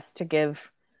our best to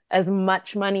give as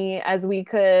much money as we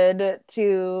could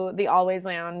to the Always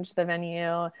Lounge, the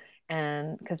venue,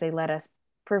 and because they let us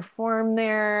perform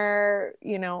there,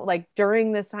 like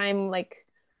during this time, like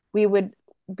we would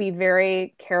be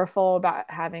very careful about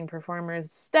having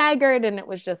performers staggered, and it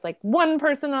was just like one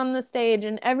person on the stage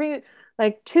and every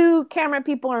like two camera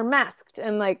people are masked,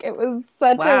 and like it was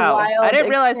such a wild I didn't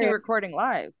realize you were experience. recording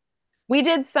live. We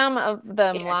did some of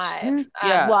them live.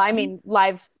 Yeah. Well, I mean,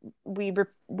 live. We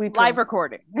live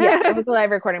recording. Yeah, it was a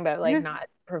live recording, but like not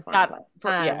performing.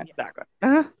 Yeah, exactly.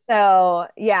 So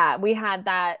yeah, we had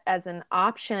that as an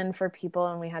option for people,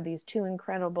 and we had these two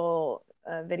incredible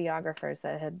videographers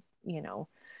that had,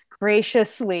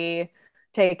 graciously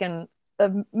taken a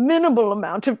minimal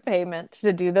amount of payment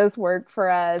to do this work for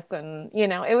us. And,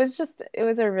 it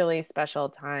was a really special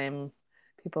time.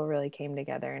 People really came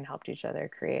together and helped each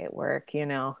other create work,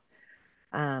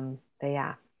 But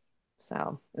yeah,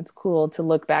 so it's cool to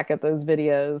look back at those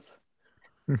videos.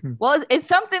 Well, it's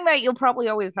something that you'll probably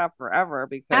always have forever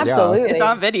because absolutely it's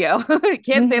on video.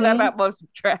 Can't say that about most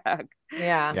drag.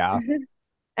 Yeah.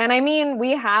 And I mean,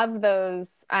 we have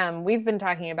those, we've been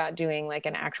talking about doing like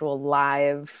an actual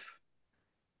live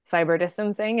cyber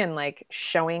distancing and like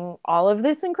showing all of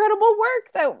this incredible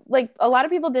work that like a lot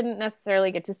of people didn't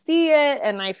necessarily get to see it.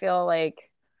 And I feel like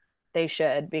they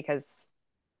should because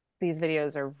these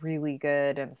videos are really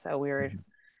good. And so we were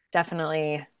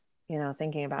definitely,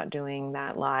 thinking about doing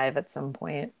that live at some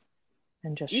point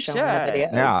and just showing the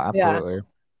videos. Yeah, absolutely.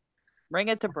 Bring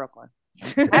it to Brooklyn.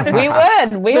 We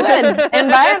would.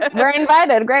 We're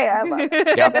invited. Great. I love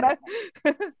it. Yep.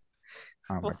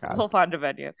 Oh my God. We'll find a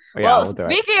venue. Yeah, well,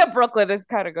 speaking of Brooklyn, this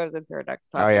kind of goes into our next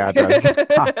topic. Oh yeah,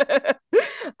 it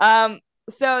does.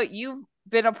 So you've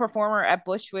been a performer at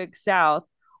Bushwick South.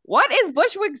 What is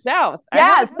Bushwick South?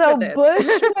 Yeah, so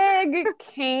Bushwick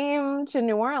came to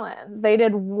New Orleans. They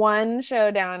did one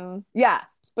show down. Yeah,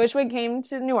 Bushwick came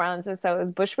to New Orleans, and so it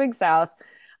was Bushwick South.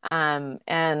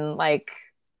 And like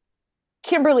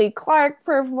Kimberly Clark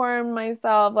performed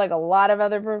myself, like a lot of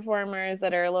other performers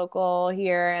that are local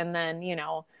here. And then,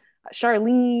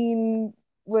 Charlene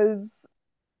was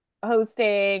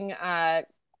hosting,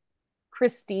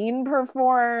 Christine Oh,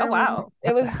 performed. wow.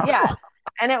 It What the was, yeah. hell?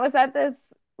 And it was at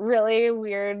this really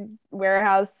weird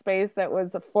warehouse space that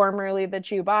was formerly the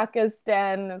Chewbacca's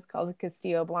den. It's called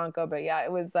Castillo Blanco. But yeah,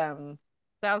 it was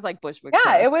Sounds like Bushwick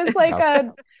yeah, it Fest. was like Yeah.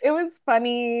 it was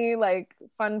funny, like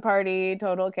fun party,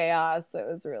 total chaos. It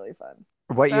was really fun.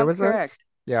 What year Sounds was this? correct.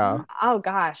 Yeah. Oh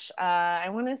gosh, I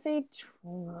want to say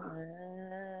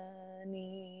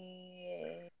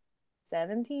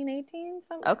 2017, 18,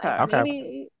 something like Okay. Okay.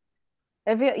 maybe.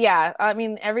 If it, yeah, I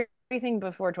mean everything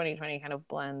before 2020 kind of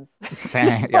blends.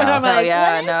 Same. But Yeah. I'm Oh, like, what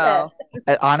yeah, is it? no.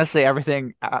 Honestly,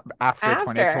 everything after After,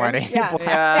 2020 yeah, yeah.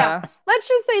 Yeah. Let's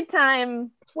just say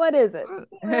time. What is it?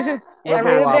 It Would A be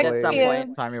happened Rubik's at some probably point.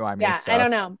 cube. timey-wimey Yeah, I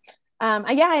don't stuff. know. Yeah,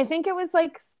 I think it was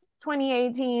like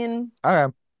 2018.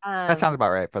 Okay. That sounds Um,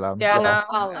 about right for them. Yeah, Yeah. no,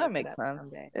 I'll that look it makes up sense.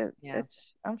 someday. It, Yeah.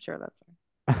 it's, I'm sure that's right.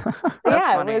 But That's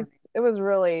yeah, funny. it was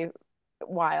really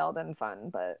wild and fun,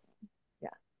 but yeah.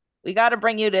 We got to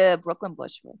bring you to Brooklyn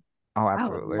Bushwick. Oh, I would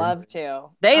absolutely. love to.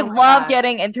 They Oh my love gosh.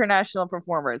 getting international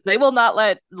performers. They will not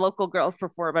let local girls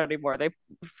perform anymore. They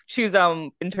choose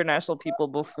international people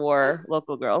before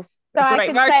local girls. So I Right,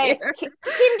 could say, Martyr?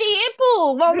 Kindy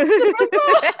Ipple wants to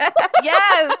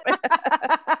Yes.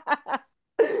 perform.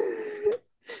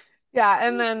 Yeah,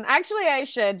 and then actually I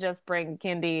should just bring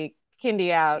Kindy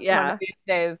out one of Yeah. these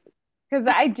days because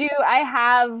I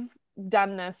have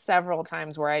done this several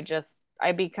times where I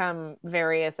become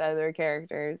various other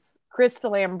characters.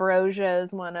 Crystal Ambrosia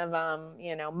is one of them,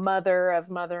 mother of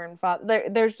mother and father.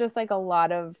 There's just like a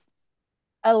lot of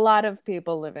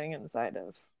people living inside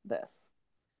of this.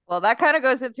 Well, that kind of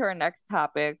goes into our next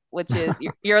topic, which is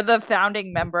you're the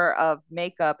founding member of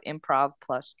Makeup Improv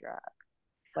Plus Drag.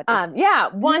 What is Yeah,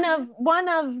 one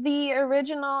of the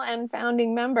original and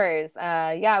founding members.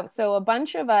 Yeah, so a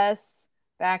bunch of us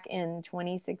back in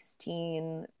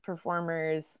 2016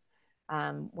 performers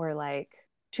were like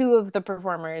two of the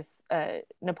performers,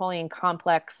 Napoleon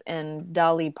Complex and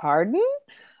Dolly Parton,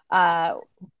 uh,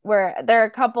 where they're a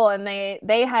couple and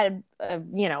they had a,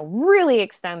 really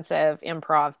extensive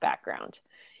improv background.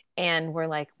 And we're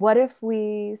like, what if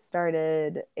we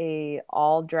started a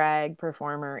all drag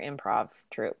performer improv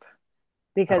troupe? Oh,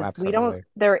 Because absolutely.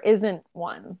 there isn't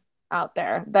one out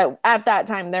there. That at that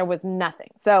time there was nothing.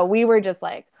 So we were just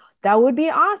like, that would be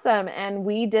awesome. And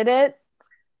we did it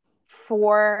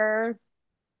for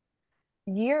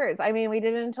years. I mean, we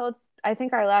did it until I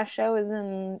think our last show was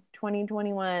in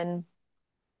 2021.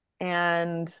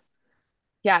 And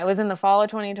yeah, it was in the fall of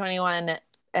 2021.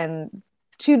 And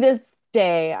to this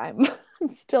day, I'm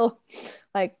still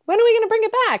like, when are we going to bring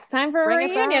it back? It's time for a Bring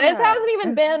it reunion. It back. hasn't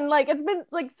even been like, it's been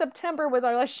like September was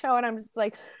our last show. And I'm just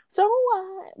like, so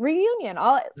what? Reunion.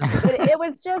 It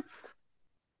was just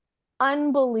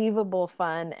unbelievable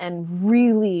fun and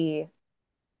really,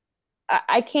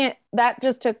 I can't, that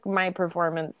just took my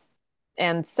performance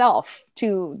and self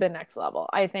to the next level.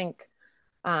 I think,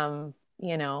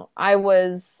 I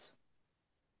was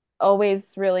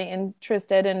always really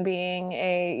interested in being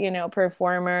a,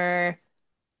 performer.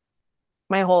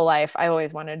 My whole life, I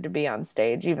always wanted to be on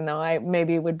stage, even though I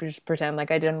maybe would just pretend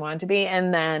like I didn't want to be.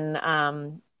 And then,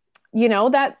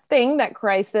 that thing, that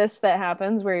crisis that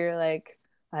happens where you're like,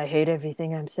 I hate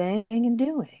everything I'm saying and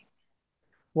doing.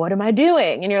 What am I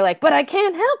doing? And you're like, but I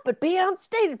can't help but be on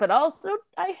stage, but also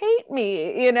I hate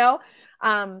me.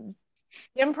 Um,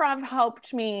 Improv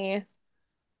helped me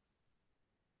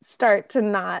start to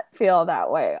not feel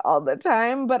that way all the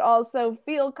time, but also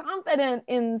feel confident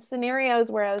in scenarios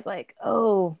where I was like,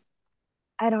 oh,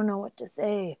 I don't know what to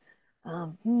say.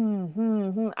 I'm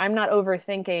not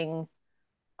overthinking.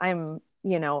 I'm,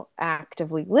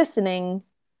 actively listening,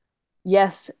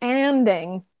 yes,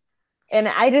 anding. And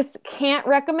I just can't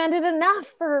recommend it enough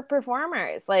for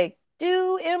performers. Like,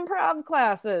 do improv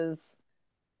classes.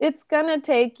 It's gonna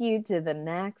take you to the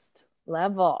next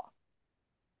level.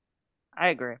 I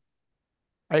agree.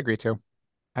 I agree too.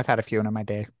 I've had a few in my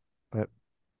day, but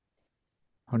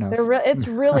who knows? It's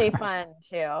really fun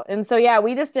too. And so yeah,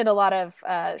 we just did a lot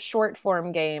of short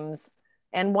form games,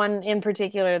 and one in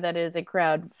particular that is a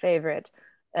crowd favorite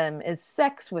is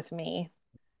Sex with Me,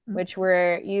 which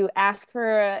where you ask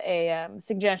for a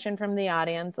suggestion from the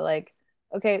audience, like,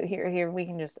 okay, here we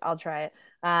can I'll try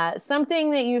it.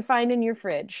 Something that you find in your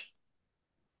fridge.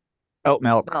 Oat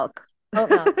milk. Milk. Oat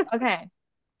milk. Okay.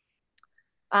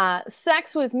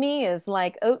 Sex with me is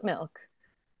like oat milk.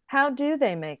 How do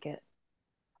they make it?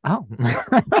 Oh.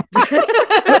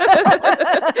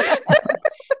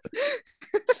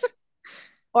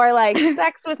 Or like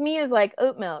sex with me is like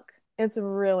oat milk. It's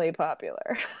really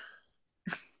popular.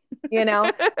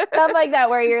 Stuff like that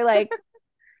where you're like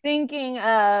thinking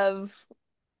of,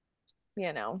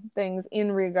 things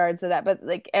in regards to that, but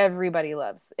like everybody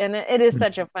loves. And it is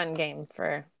such a fun game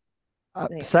for,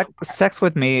 Sex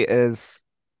with me is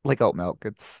like oat milk.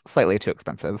 It's slightly too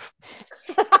expensive.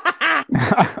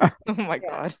 Oh my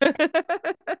Yeah. God.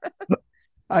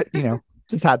 I,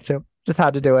 just had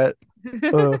to do it.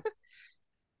 Ugh.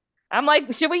 I'm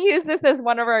like, should we use this as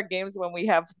one of our games when we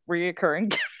have reoccurring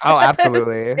guests? Oh,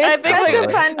 absolutely. It's such a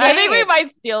fun I think we game.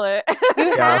 might steal it.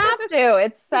 You Yeah. have to.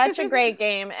 It's such a great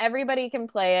game. Everybody can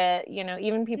play it.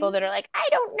 Even people that are like, I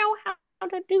don't know how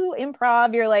to do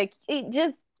improv. You're like,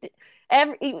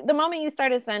 the moment you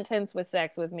start a sentence with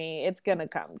sex with me, it's gonna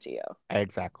come to you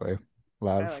Exactly. I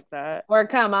Love. like that. or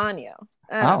come on you.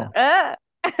 I don't Oh, know.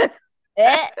 Uh,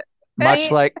 Eh.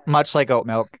 much like oat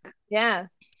milk. Yeah.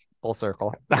 Full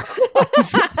circle.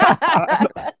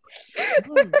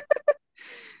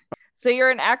 so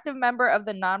you're an active member of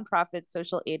the nonprofit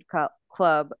social aid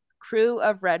club Crew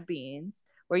of Red Beans,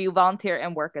 where you volunteer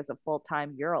and work as a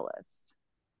full-time muralist.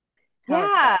 Tell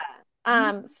us Yeah.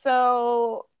 that.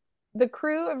 So the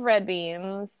Crew of Red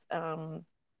Beans,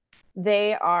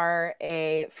 they are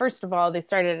first of all, they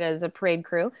started as a parade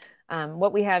crew.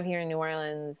 What we have here in New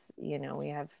Orleans, we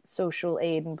have social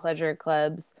aid and pleasure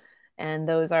clubs, and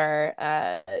those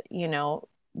are,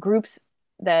 groups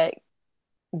that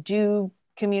do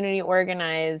community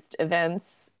organized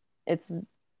events. It's,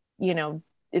 you know,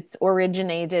 it's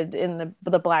originated in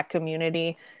the Black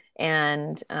community,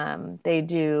 and they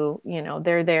do,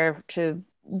 they're there to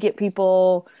get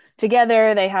people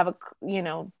together. They have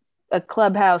a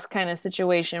clubhouse kind of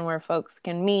situation where folks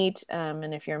can meet.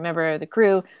 And if you're a member of the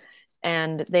crew,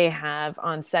 and they have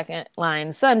on second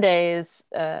line Sundays,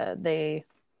 they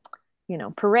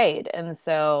parade. And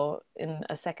so in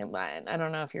a second line, I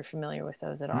don't know if you're familiar with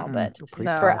those at all, but Please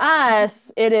for No. tell.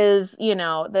 us, it is,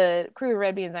 the Crew of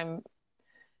Red Beans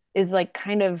is like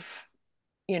kind of,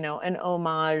 an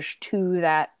homage to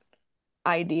that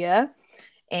idea.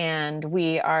 And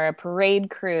we are a parade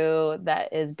crew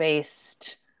that is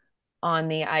based on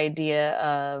the idea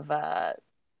of,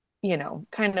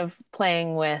 kind of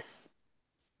playing with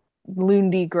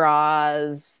Lundi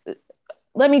Gras.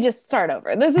 Let me just start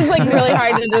over. This is like really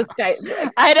hard to describe.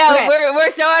 I know Okay.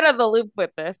 we're so out of the loop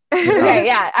with this. Okay,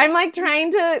 yeah. I'm like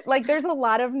trying to there's a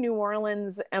lot of New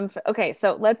Orleans okay,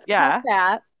 so let's cut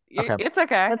that. Okay. It's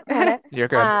okay. Let's cut it. You're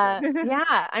good.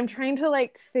 Yeah, I'm trying to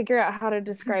figure out how to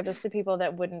describe this to people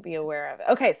that wouldn't be aware of it.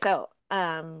 Okay, so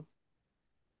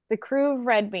the Crew of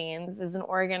Red Beans is an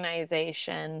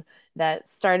organization that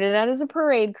started out as a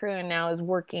parade crew and now is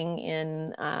working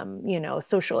in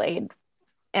social aid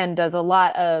and does a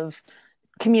lot of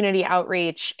community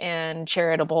outreach and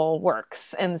charitable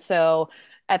works. And so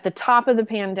at the top of the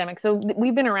pandemic, so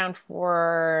we've been around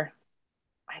for,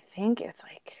 I think it's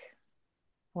I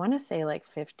want to say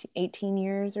 15, 18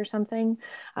 years or something.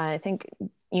 I think,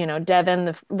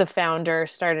 Devin, the founder,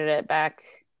 started it back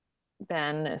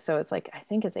then. So it's I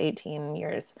think it's 18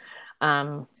 years.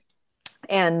 And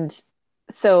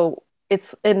so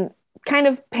it's in kind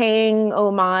of paying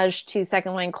homage to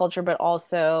second line culture, but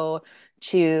also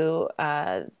to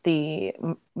the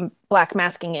Black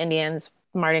masking Indians,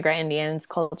 Mardi Gras Indians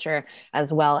culture,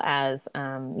 as well as,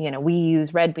 we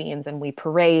use red beans and we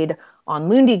parade on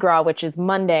Lundi Gras, which is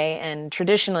Monday. And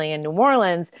traditionally in New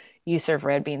Orleans, you serve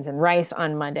red beans and rice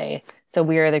on Monday. So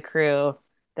we are the crew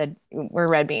that we're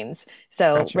red beans.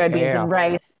 So Gotcha. red beans and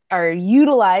rice are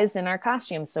utilized in our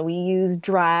costumes. So we use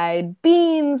dried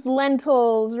beans,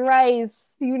 lentils, rice,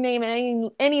 you name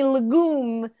it, any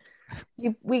legume.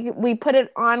 We put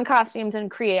it on costumes and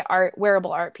create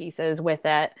wearable art pieces with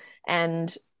it.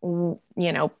 And on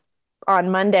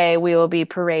Monday we will be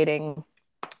parading.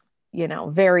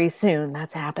 Very soon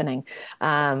that's happening.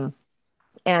 And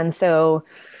so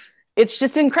it's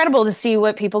just incredible to see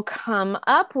what people come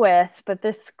up with. But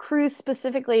this cruise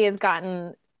specifically has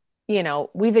gotten,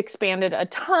 we've expanded a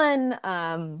ton.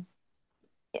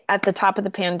 At the top of the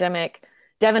pandemic,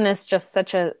 Devin is just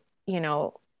such a,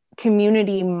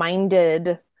 community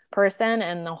minded person,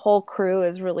 and the whole crew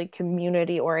is really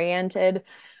community oriented.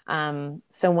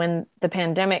 So when the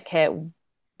pandemic hit,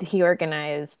 he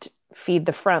organized Feed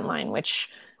the Frontline, which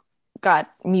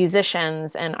got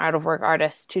musicians and out of work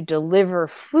artists to deliver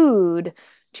food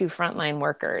to frontline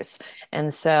workers.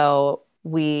 And so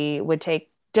we would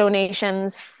take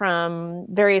donations from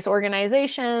various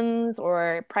organizations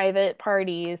or private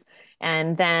parties,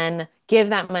 and then give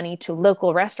that money to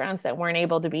local restaurants that weren't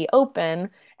able to be open.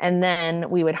 And then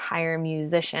we would hire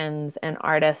musicians and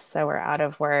artists that were out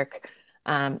of work,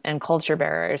 and culture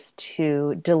bearers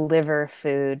to deliver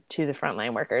food to the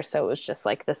frontline workers. So it was just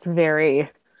like this very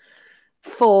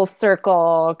full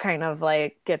circle kind of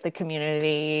like get the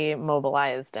community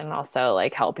mobilized and also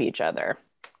like help each other.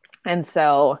 And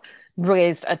so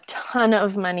raised a ton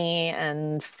of money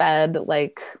and fed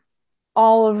like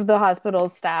all of the hospital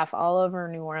staff all over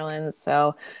New Orleans.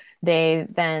 So they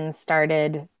then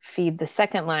started Feed the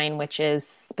Second Line, which is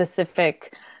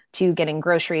specific to getting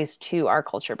groceries to our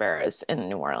culture bearers in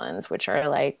New Orleans, which are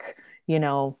like, you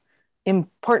know,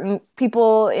 important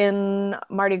people in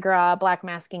Mardi Gras, Black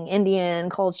masking Indian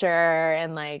culture,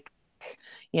 and like,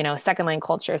 you know, second line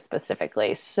culture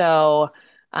specifically. So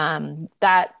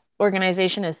that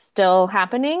organization is still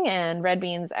happening, and Red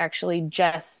Beans actually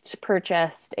just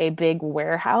purchased a big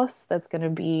warehouse that's going to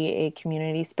be a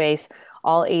community space,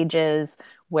 all ages,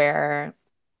 where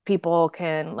people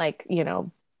can, like, you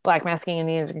know, Black masking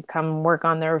Indians can come work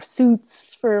on their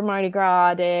suits for Mardi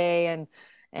Gras Day,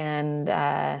 and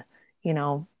you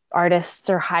know, artists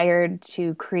are hired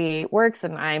to create works,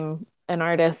 and I'm an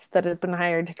artist that has been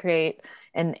hired to create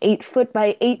an 8 foot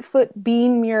by 8 foot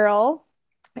bean mural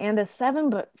and a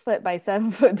 7 foot by 7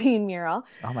 foot bean mural.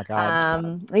 Oh my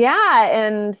God. Yeah,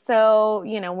 and so,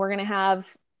 you know, we're gonna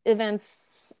have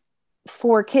events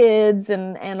for kids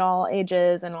and all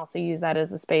ages, and also use that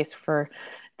as a space for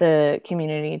the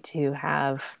community to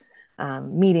have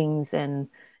meetings, and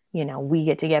you know, we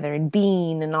get together and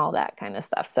bean and all that kind of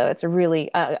stuff. So it's a really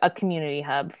a community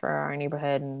hub for our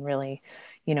neighborhood, and really,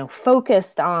 you know,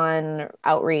 focused on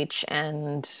outreach.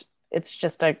 And it's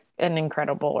just an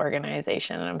incredible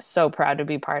organization, and I'm so proud to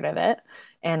be part of it.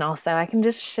 And also, I can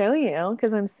just show you,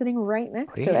 because I'm sitting right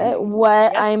next to it, Please.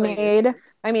 what Yes, I please. made.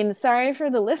 I mean, sorry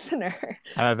for the listener,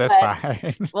 That's but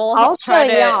fine. I'll show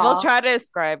y'all. We'll try to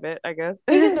describe it, I guess.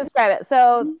 We can describe it.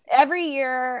 So every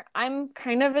year, I'm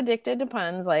kind of addicted to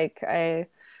puns, like I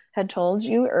had told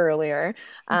you earlier.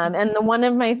 And one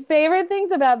of my favorite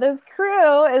things about this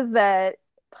crew is that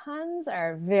puns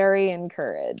are very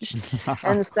encouraged.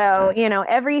 And so, you know,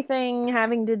 everything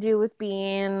having to do with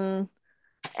being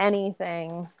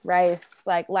anything, rice.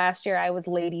 Like last year, I was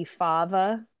Lady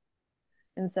Fava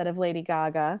instead of Lady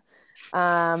Gaga.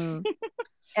 Um,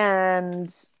 and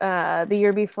the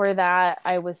year before that,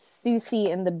 I was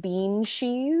Susie in the Bean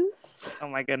Shoes. Oh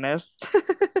my goodness.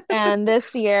 And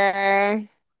this year,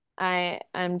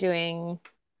 I'm doing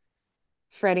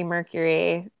Freddie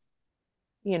Mercury.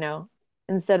 You know,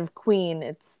 instead of Queen,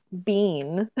 it's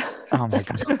Bean. Oh my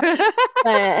God.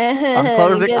 You I'm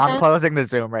know? closing the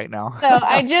Zoom right now. So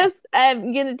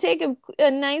I'm gonna take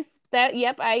a nice that.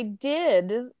 Yep, I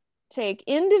did take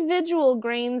individual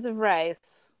grains of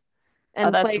rice Oh,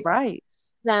 and that's place right.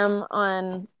 them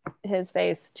on his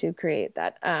face to create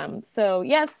that. So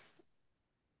yes,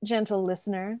 gentle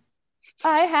listener,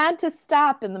 I had to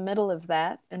stop in the middle of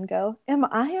that and go, am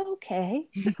I okay?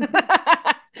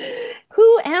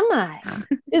 Who am I?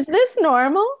 Is this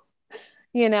normal?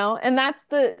 You know, and that's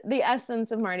the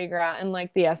essence of Mardi Gras, and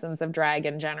like the essence of drag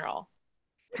in general.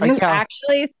 You Yeah.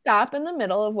 actually stop in the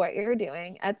middle of what you're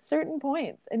doing at certain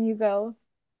points and you go,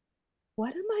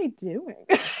 what am I doing?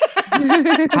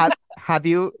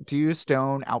 Do you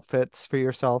stone outfits for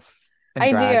yourself in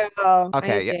I drag? do.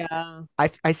 Okay, yeah. I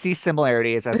do. I see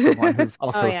similarities as someone who's Oh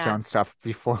also yeah. shown stuff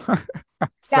before. Yeah,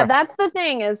 So, that's the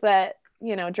thing, is that,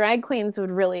 you know, drag queens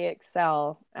would really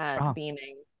excel at oh,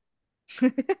 beaming,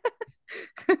 you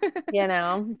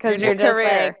know, In because your you're just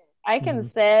career. like, I can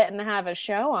mhm. sit and have a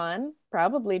show on,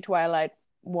 probably Twilight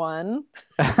one,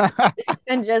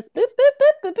 and just boop, boop,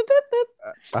 boop, boop, boop, boop,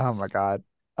 boop. Oh my God.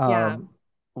 Yeah.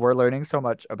 We're learning so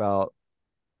much about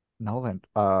Nolan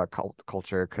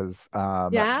culture because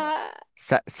Yeah.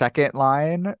 second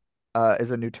line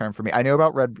is a new term for me. I knew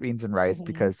about red beans and rice Mhm.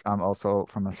 because I'm also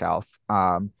from the South.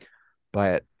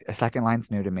 But a second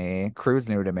line's new to me. Crew's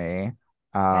new to me.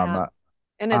 Yeah. Um,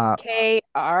 And it's uh, Krewe.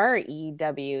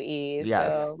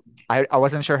 yes. So I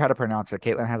wasn't sure how to pronounce it.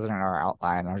 Caitlin has it in our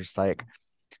outline. I was just like,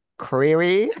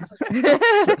 Creary? yeah,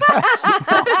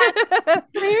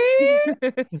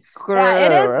 it is. Crew.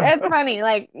 It's funny.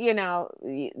 Like, you know,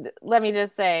 let me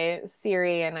just say,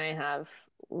 Siri and I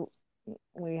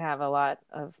we have a lot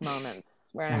of moments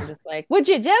where I'm just like, would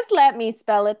you just let me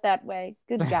spell it that way?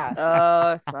 Good God.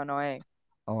 Oh, so annoying.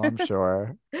 Oh, I'm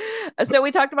sure. So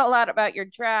we talked about a lot about your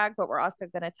drag, but we're also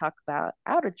going to talk about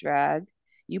out of drag.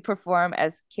 You perform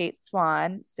as Kate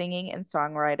Swan, singing and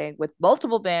songwriting with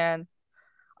multiple bands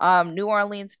New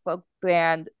Orleans folk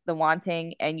band The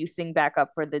Wanting, and you sing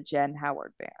backup for the Jen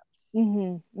Howard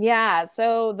band. Yeah.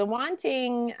 So the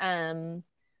Wanting,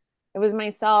 it was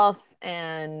myself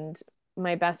and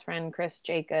my best friend Chris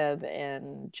Jacob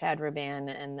and Chad Raban,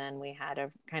 and then we had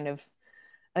a kind of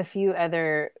a few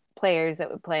other players that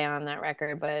would play on that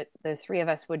record, but the three of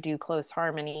us would do close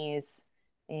harmonies.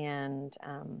 And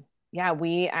yeah,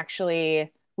 we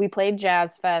played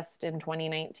Jazz Fest in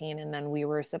 2019, and then we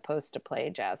were supposed to play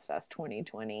Jazz Fest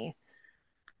 2020.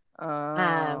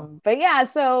 But yeah,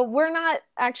 so we're not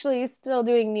actually still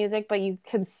doing music, but you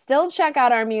can still check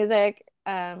out our music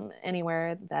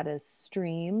anywhere that is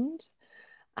streamed.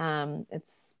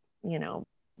 It's,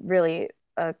 really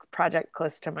a project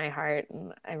close to my heart,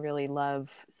 and I really love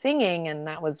singing, and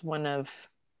that was one of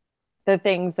the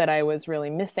things that I was really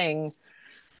missing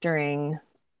during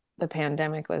the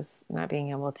pandemic, was not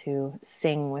being able to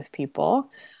sing with people.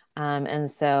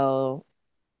 And so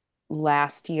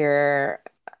last year,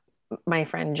 my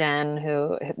friend Jen,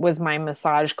 who was my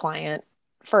massage client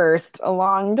first a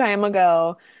long time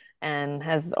ago and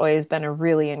has always been a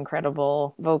really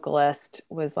incredible vocalist,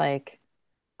 was like,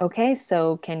 okay,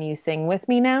 so can you sing with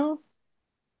me now?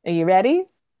 Are you ready?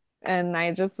 And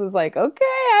I just was like, okay,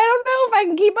 I don't know if I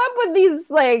can keep up with these.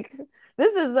 Like,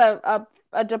 this is a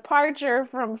departure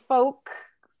from folk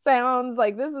sounds.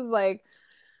 Like, this is like,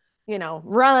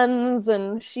 runs.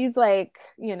 And she's like,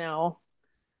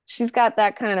 she's got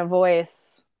that kind of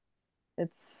voice.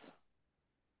 It's,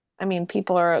 I mean,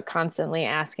 people are constantly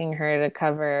asking her to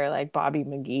cover like Bobby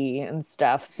McGee and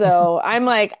stuff. So I'm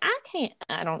like,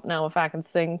 I don't know if I can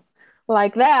sing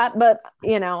like that, but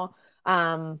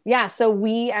yeah, so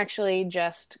we actually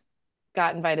just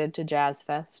got invited to Jazz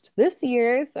Fest this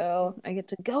year, so I get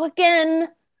to go again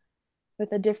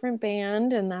with a different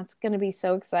band, and that's going to be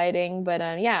so exciting.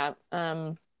 But yeah,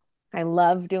 I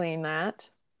love doing that.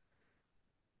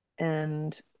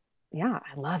 And yeah,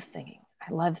 I love singing.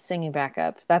 I love singing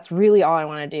backup. That's really all I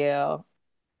want to do.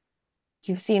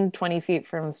 You've seen 20 Feet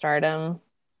from Stardom.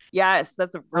 Yes,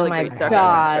 that's a Oh really my great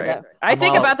documentary. God. I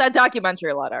think Well, about that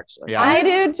documentary a lot, actually. Yeah. I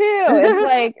do too. It's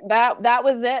like that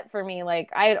was it for me. Like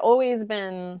I had always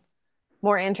been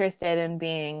more interested in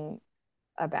being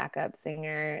a backup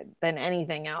singer than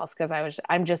anything else, because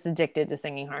I'm just addicted to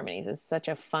singing harmonies. It's such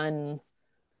a fun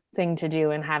thing to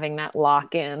do, and having that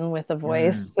lock in with a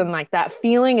voice and like that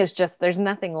feeling is just, there's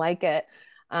nothing like it.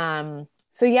 So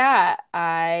yeah,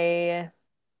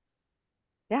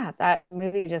 that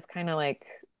movie just kind of like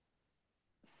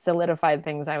solidified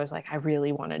things. I was like, I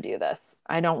really want to do this.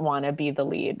 I don't want to be the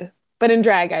lead, but in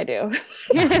drag, I do.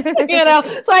 So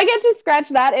I get to scratch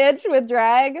that itch with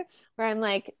drag, where I'm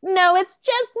like, no, it's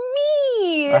just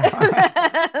me.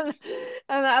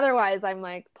 And otherwise, I'm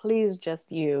like, please,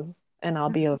 just you, and I'll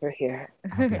be over here.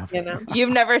 You've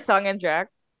never sung in drag?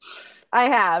 I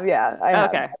have, yeah, I have.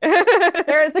 Okay.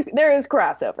 There is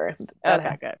crossover.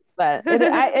 Okay, good. But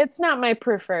it's not my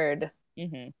preferred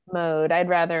Mm-hmm. mode. I'd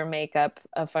rather make up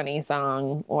a funny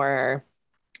song or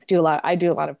I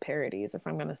do a lot of parodies. If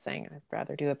I'm going to sing, I'd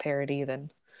rather do a parody than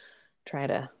try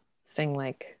to sing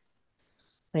like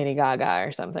Lady Gaga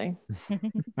or something. You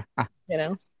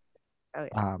know? Oh,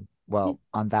 yeah. Well,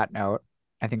 on that note,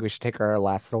 I think we should take our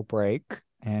last little break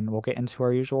and we'll get into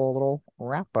our usual little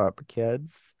wrap up,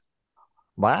 kids.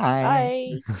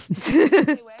 Bye.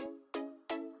 Bye.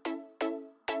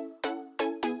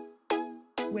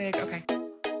 Wig, okay.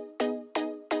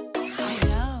 I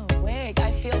know, wig.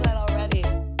 I feel that already.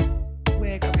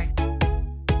 Wig, okay.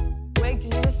 Wig,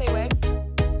 did you just say wig?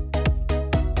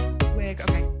 Wig,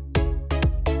 okay.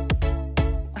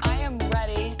 I am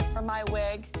ready for my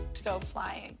wig to go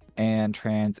flying. And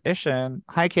transition.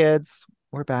 Hi, kids.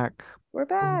 We're back. We're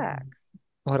back.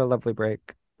 What a lovely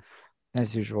break,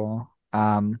 as usual.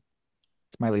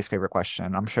 It's my least favorite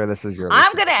question. I'm sure this is your least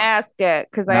I'm gonna favorite ask it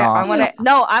because No. I want to.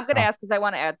 No, I'm gonna Oh. ask because I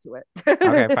want to add to it.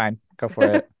 Okay, fine. Go for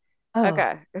it. Oh,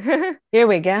 Okay. here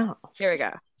we go. Here we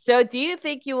go. So, do you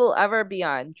think you will ever be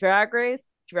on Drag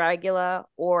Race, Dragula,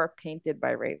 or Painted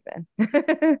by Raven?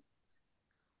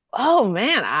 Oh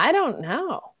man, I don't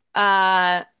know.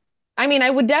 I mean, I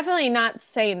would definitely not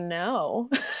say no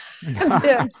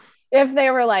if they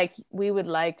were like, we would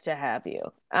like to have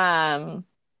you.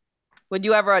 Would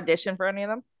you ever audition for any of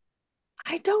them?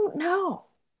 I don't know.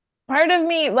 Part of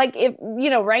me, like, if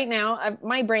right now,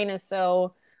 my brain is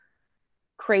so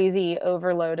crazy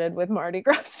overloaded with Mardi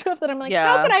Gras stuff that I'm like,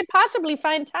 how could I possibly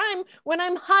find time when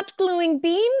I'm hot gluing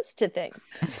beans to things?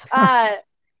 Yeah,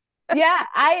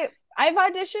 I've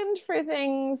auditioned for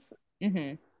things.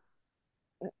 Mm-hmm.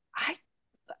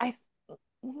 I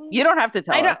You don't have to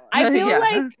tell us. I feel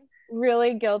like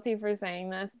really guilty for saying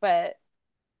this, but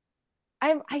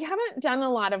I haven't done a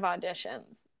lot of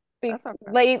auditions That's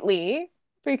okay. lately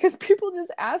because people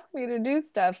just ask me to do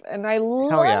stuff, and I Hell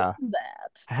love yeah.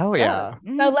 that. Hell Yeah.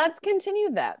 yeah. So let's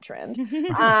continue that trend.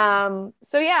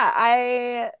 So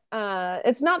yeah,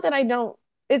 it's not that I don't,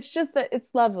 it's just that it's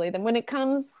lovely. Then when it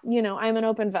comes, I'm an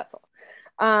open vessel.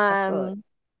 Excellent. Um,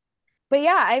 but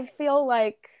yeah, I feel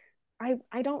like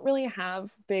I don't really have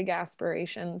big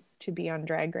aspirations to be on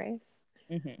Drag Race.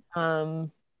 Hmm.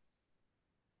 Um,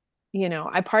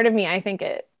 I part of me, I think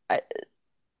I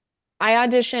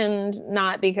auditioned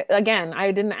not because, again,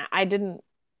 I didn't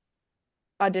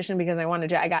audition because I wanted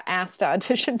to. I got asked to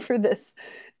audition for this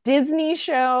Disney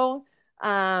show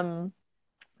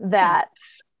that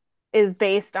is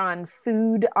based on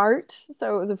food art.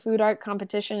 So it was a food art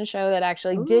competition show that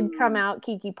actually did come Ooh. out.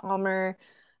 Kiki Palmer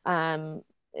um,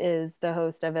 is the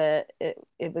host of it.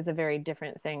 It was a very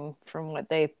different thing from what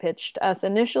they pitched us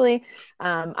initially.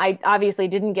 I obviously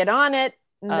didn't get on it.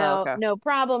 Oh, No, okay. no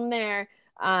problem there.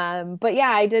 But yeah,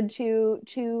 I did two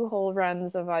whole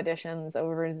runs of auditions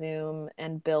over Zoom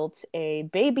and built a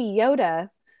baby Yoda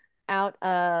out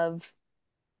of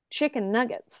chicken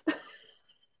nuggets.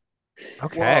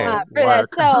 Okay, Whoa. For this.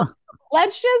 work. So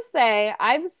let's just say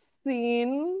I've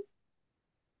seen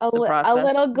The a process.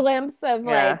 little glimpse of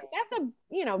Yeah. like that's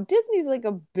a Disney's like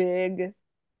a big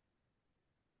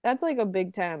that's like a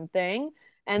big time thing.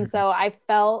 And Mhm. so I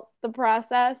felt the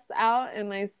process out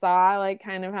and I saw like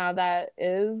kind of how that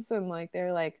is and like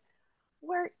they're like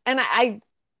where and I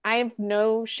have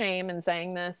no shame in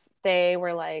saying this. They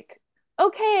were like,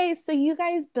 okay, so you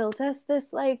guys built us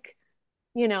this like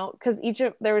because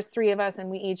there was three of us and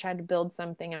we each had to build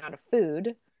something out of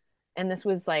food. And this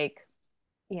was like,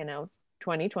 you know,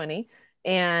 2020.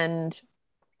 And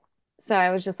so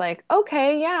I was just like,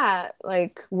 okay, yeah,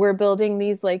 like we're building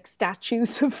these like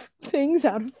statues of things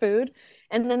out of food.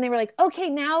 And then they were like, okay,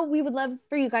 now we would love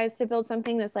for you guys to build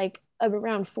something that's like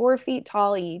around 4 feet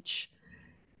tall each.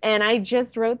 And I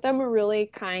just wrote them a really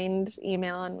kind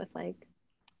email and was like,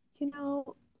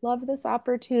 love this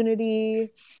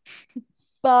opportunity,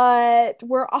 but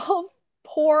we're all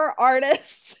poor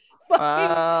artists fucking in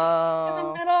the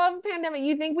Oh. middle of a pandemic.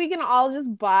 You think we can all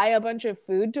just buy a bunch of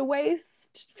food to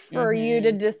waste for you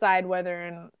to Hmm. decide whether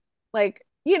and like,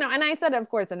 and I said, of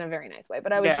course, in a very nice way,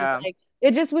 but I was just Yeah. like,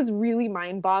 it just was really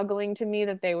mind-boggling to me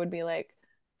that they would be like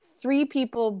three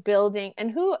people building,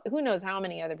 and who knows how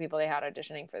many other people they had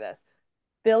auditioning for this,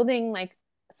 building like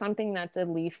something that's at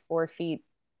least 4 feet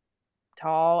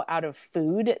tall out of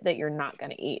food that you're not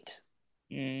going to eat.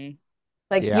 Mm.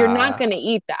 Like you're not Yeah. going to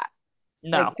eat that.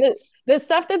 No. Like the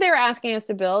stuff that they were asking us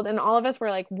to build, and all of us were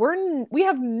like, we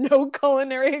have no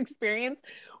culinary experience.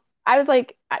 I was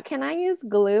like, can I use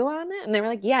glue on it? And they were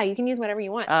like, yeah, you can use whatever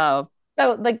you want. Oh.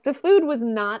 So like the food was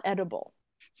not edible.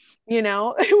 It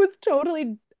was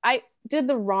totally, I did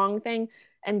the wrong thing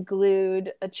and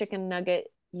glued a chicken nugget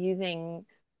using,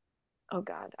 oh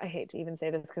God, I hate to even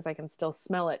say this because I can still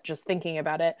smell it just thinking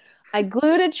about it. I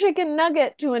glued a chicken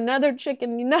nugget to another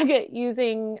chicken nugget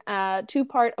using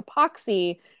two-part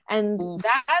epoxy, and Oof.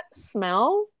 that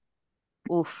smell,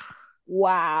 Oof.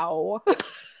 wow.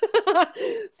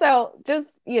 So just,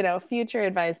 future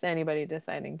advice to anybody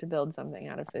deciding to build something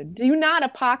out of food. Do not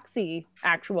epoxy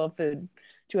actual food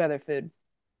to other food.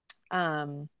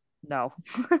 Um, No.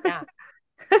 yeah.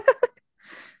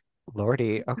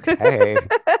 Lordy. Okay.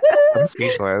 I'm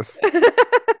speechless. I am too.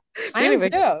 Anyway.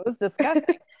 It was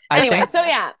disgusting. I Anyway, think so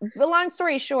yeah, the long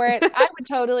story short, I would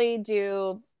totally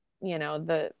do,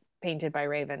 the Painted by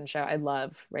Raven show. I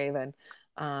love Raven.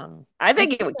 I I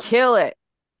think think it would kill it.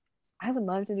 I would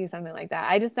love to do something like that.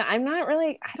 I'm not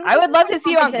really, I don't I know would if love I'm to a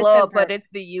see you on Glow competition Up, but person. it's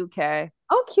the UK.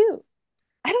 Oh, cute.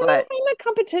 I don't know if But I'm a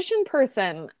competition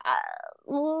person. I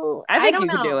I think don't you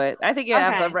could do know. it. I think you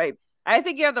have the Okay. right. I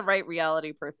think you have the right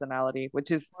reality personality,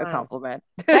 which is a Wow. compliment.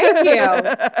 Thank you.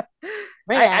 I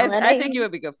think you Reality.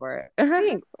 would be good for it.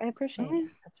 Thanks. I appreciate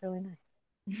it. That's really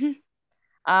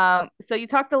nice. So you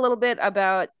talked a little bit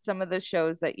about some of the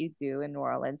shows that you do in New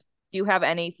Orleans. Do you have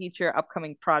any future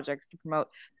upcoming projects to promote?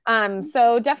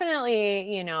 So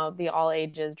definitely, the all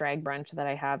ages drag brunch that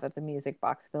I have at the Music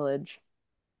Box Village.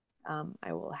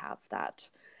 I will have that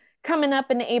coming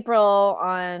up in April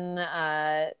on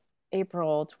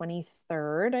April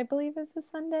 23rd, I believe is the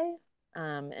Sunday.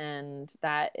 And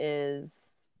that is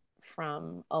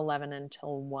from 11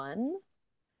 until 1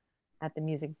 at the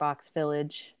Music Box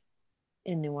Village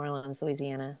in New Orleans,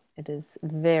 Louisiana. It is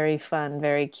very fun,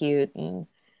 very cute, and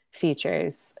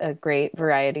features a great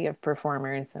variety of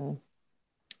performers. And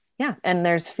yeah, and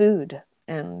there's food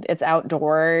and it's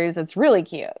outdoors. It's really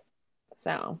cute.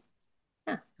 So,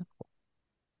 yeah.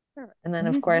 And then,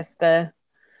 of course, the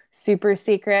super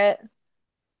secret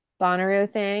Bonnaroo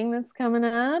thing that's coming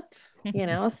up.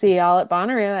 See y'all at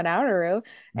Bonnaroo at Outeroo.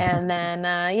 And then,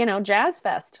 Jazz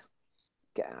Fest.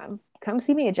 Come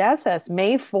see me at Jazz Fest,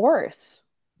 May 4th.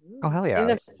 Oh, hell May yeah.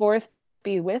 the 4th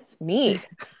be with me.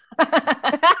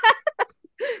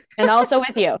 And also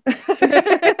with you.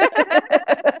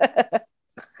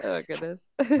 Oh, goodness.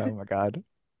 Oh my God.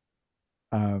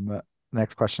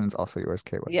 Next question is also yours,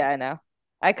 Caitlin. Yeah, I know.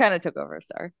 I kind of took over.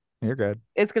 Sorry. You're good.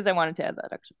 It's because I wanted to add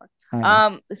that extra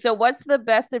part. So what's the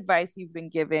best advice you've been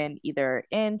given, either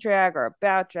in drag or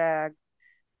about drag,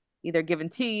 either given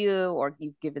to you or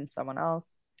you've given someone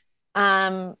else?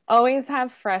 Always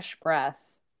have fresh breath.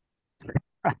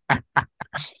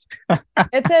 It's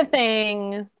a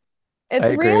thing.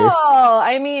 It's real.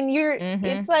 I mean,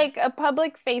 it's like a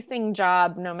public facing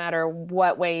job no matter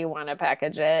what way you want to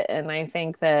package it. And I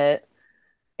think that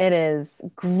it is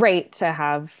great to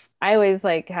have. I always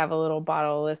like have a little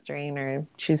bottle of Listerine or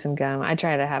chew some gum. I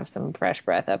try to have some fresh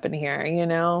breath up in here,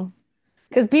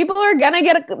 because people are they're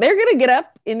gonna get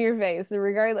up in your face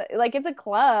regardless. Like it's a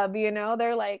club,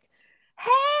 they're like,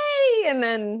 hey, and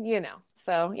then,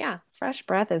 so yeah, fresh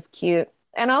breath is cute.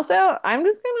 And also, I'm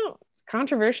just gonna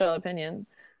controversial opinion.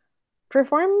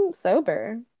 Perform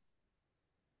sober.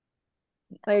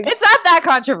 Like it's not that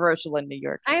controversial in New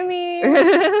York City. I mean,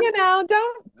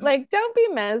 don't be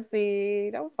messy.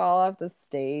 Don't fall off the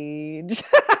stage.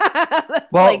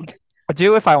 Well,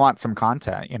 do if I want some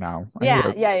content,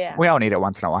 Yeah. We all need it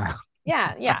once in a while.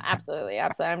 Yeah, absolutely.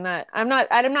 I'm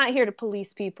not here to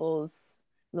police people's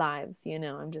lives,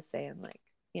 I'm just saying,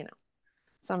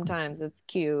 sometimes it's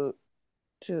cute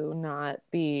to not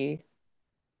be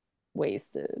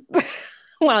wasted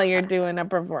while you're doing a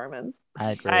performance.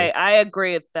 I agree. I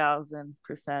agree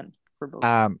 1,000% for both.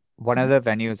 One of the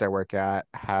venues I work at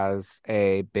has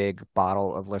a big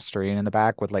bottle of Listerine in the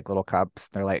back with like little cups.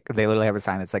 They literally have a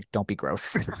sign that's like, "Don't be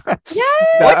gross." Yeah.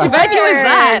 Which venue is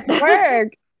that?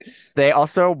 Work. They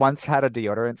also once had a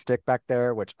deodorant stick back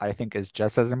there, which I think is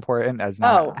just as important as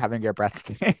not having your breath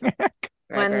stink.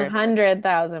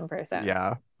 100,000%.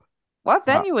 Yeah. What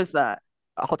venue was that?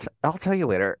 I'll tell you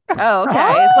later. Oh,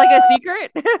 okay. It's like a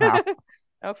secret.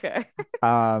 Okay.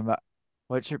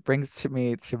 Which brings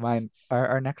me to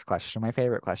our next question, my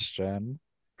favorite question.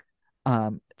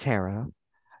 Tarah,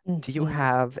 do you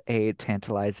have a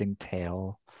tantalizing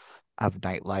tale of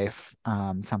nightlife?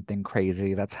 Something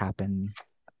crazy that's happened?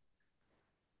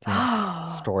 Do you have a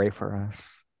story for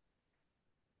us?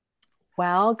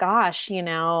 Well, gosh,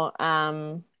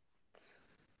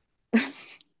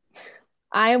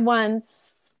 I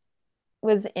once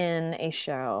was in a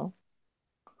show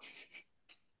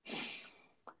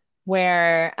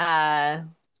where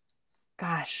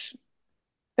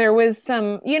there was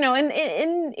some,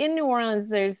 in New Orleans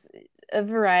there's a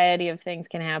variety of things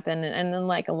can happen, and then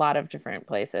like a lot of different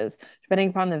places depending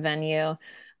upon the venue.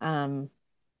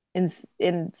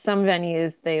 In some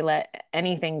venues they let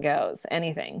anything goes,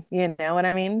 anything, you know what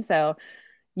I mean? So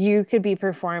you could be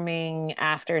performing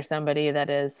after somebody that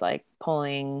is like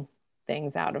pulling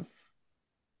things out of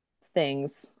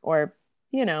things, or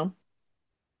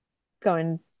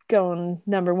going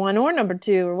number one or number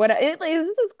two or what.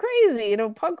 It's just crazy,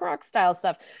 punk rock style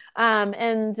stuff.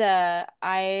 And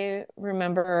I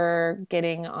remember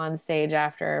getting on stage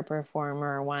after a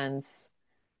performer once,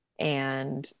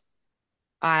 and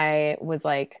I was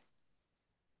like,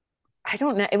 I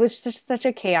don't know. It was just such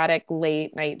a chaotic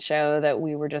late night show that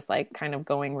we were just like kind of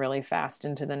going really fast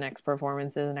into the next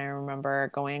performances. And I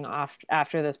remember going off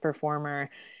after this performer,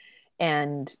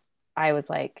 and I was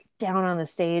like down on the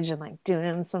stage and like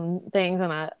doing some things,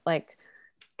 and I like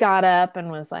got up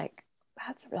and was like,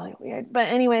 that's really weird. But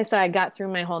anyway, so I got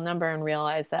through my whole number and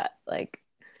realized that like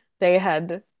they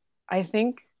had, I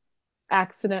think,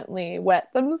 accidentally wet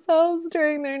themselves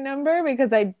during their number,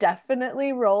 because I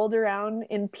definitely rolled around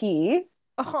in pee.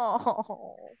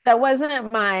 Oh, that wasn't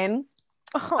mine.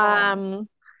 And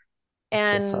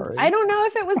so I don't know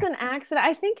if it was an accident.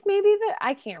 I think maybe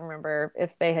I can't remember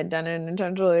if they had done it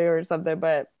intentionally or something,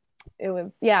 but it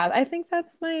was, yeah, I think I'm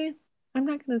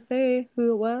not going to say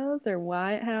who it was or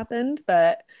why it happened,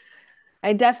 but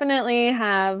I definitely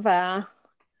have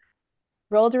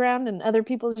rolled around in other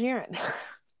people's urine.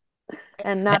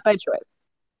 And not by choice.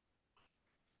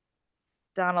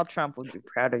 Donald Trump would be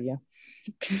proud of you.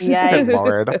 Yeah,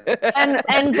 Lord.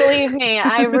 And believe me,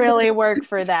 I really work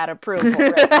for that approval.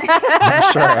 Right?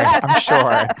 I'm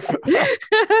sure.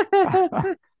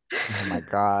 Oh my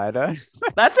God.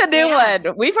 That's a new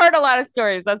one. We've heard a lot of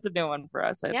stories. That's a new one for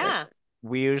us. I think.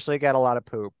 We usually get a lot of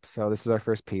poop, so this is our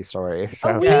first pee story.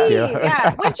 So thank you.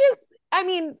 Yeah, which is I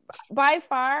mean, by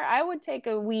far, I would take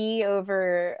a wee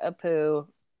over a poo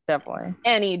Definitely.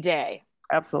 any day.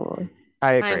 Absolutely.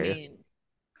 I I agree. mean,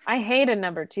 I hate a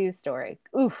number 2 story.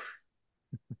 Oof.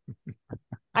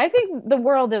 I think the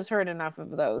world has heard enough of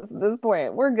those at this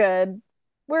point. We're good.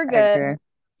 We're I good. agree.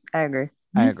 I agree.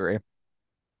 I agree.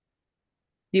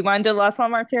 Do you want to do the last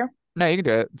one, Mark, here? No, you can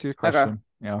do it. It's your question.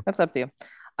 Yeah. That's up to you.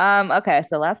 Okay,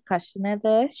 so last question of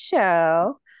the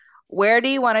show. Where do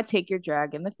you want to take your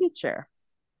drag in the future?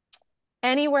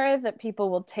 Anywhere that people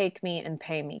will take me and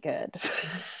pay me good.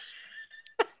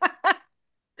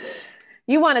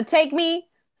 You want to take me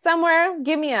somewhere,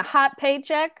 give me a hot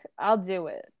paycheck, I'll do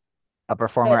it. A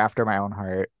performer But after my own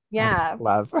heart. yeah,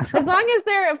 Love. as long as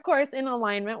they're, of course, in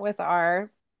alignment with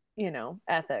our,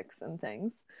 ethics and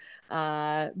things.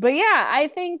 But yeah,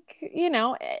 I think,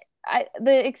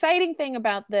 the exciting thing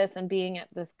about this and being at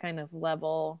this kind of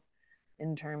level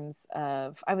in terms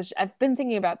of, I've been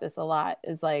thinking about this a lot,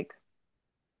 is like,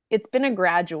 it's been a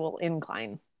gradual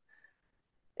incline.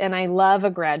 And I love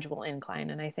a gradual incline.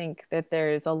 And I think that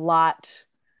there's a lot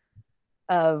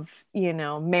of,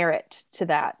 merit to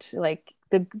that. Like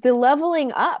the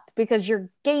leveling up, because you're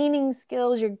gaining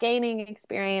skills, you're gaining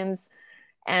experience,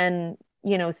 and,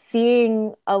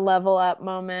 seeing a level up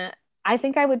moment. I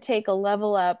think I would take a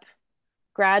level up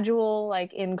gradual,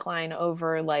 like, incline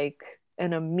over like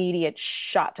an immediate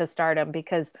shot to stardom,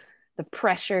 because the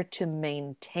pressure to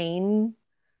maintain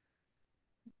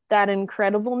that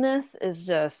incredibleness is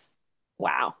just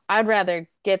wow. I'd rather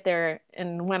get there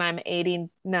and when I'm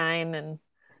 89 and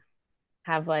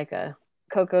have like a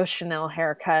Coco Chanel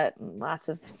haircut and lots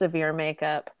of severe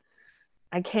makeup.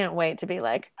 I can't wait to be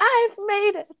like, I've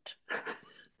made it.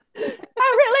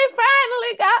 I really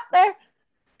finally got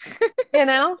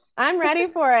there. I'm ready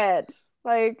for it.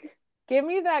 Like, give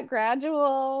me that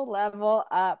gradual level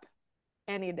up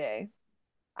any day.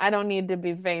 I don't need to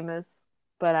be famous,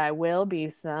 but I will be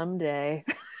someday.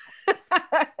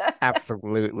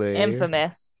 Absolutely.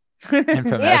 Infamous.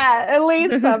 Infamous. Yeah, at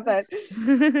least something.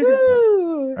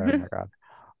 Oh my God.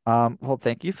 Well,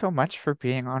 thank you so much for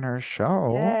being on our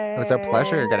show. It was a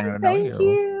pleasure getting to know Thank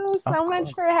you Of so much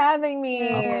course. for having me.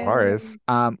 Of course.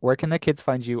 Where can the kids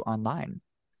find you online?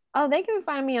 Oh, they can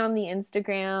find me on the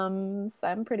Instagrams.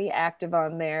 I'm pretty active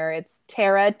on there. It's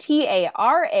Tarah,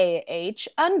 TARAH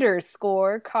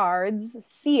 _ cards,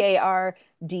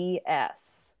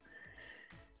 CARDS.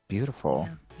 Beautiful.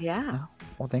 Yeah.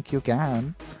 Well, thank you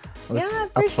again. It was Yeah, a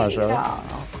appreciate pleasure. y'all.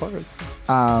 Of course.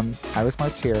 I was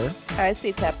Martier, I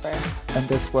see Tepper. and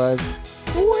this was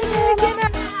Wigging.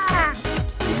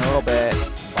 See you in a little bit.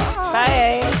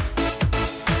 Bye.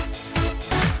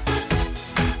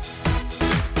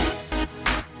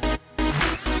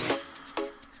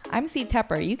 I'm C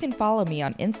Tepper. You can follow me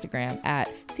on Instagram at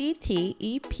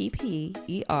CTEPPER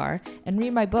and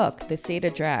read my book, The State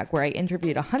of Drag, where I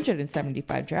interviewed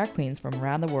 175 drag queens from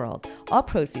around the world. All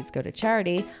proceeds go to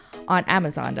charity on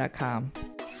Amazon.com.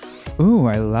 Ooh,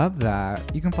 I love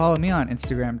that. You can follow me on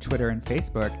Instagram, Twitter, and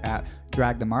Facebook at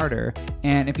Drag the Martyr.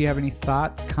 And if you have any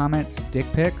thoughts, comments, dick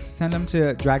pics, send them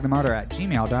to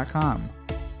dragthemartyr@gmail.com.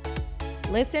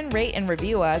 Listen, rate, and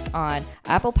review us on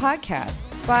Apple Podcasts,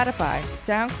 Spotify,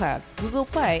 SoundCloud, Google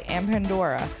Play, and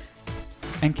Pandora.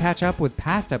 And catch up with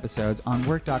past episodes on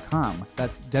work.com.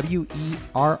 That's WERRRK.com.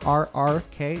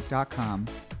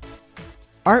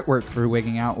 Artwork for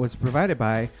Wigging Out was provided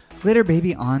by Glitter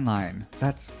Baby Online.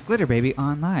 That's Glitter Baby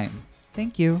Online.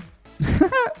 Thank you.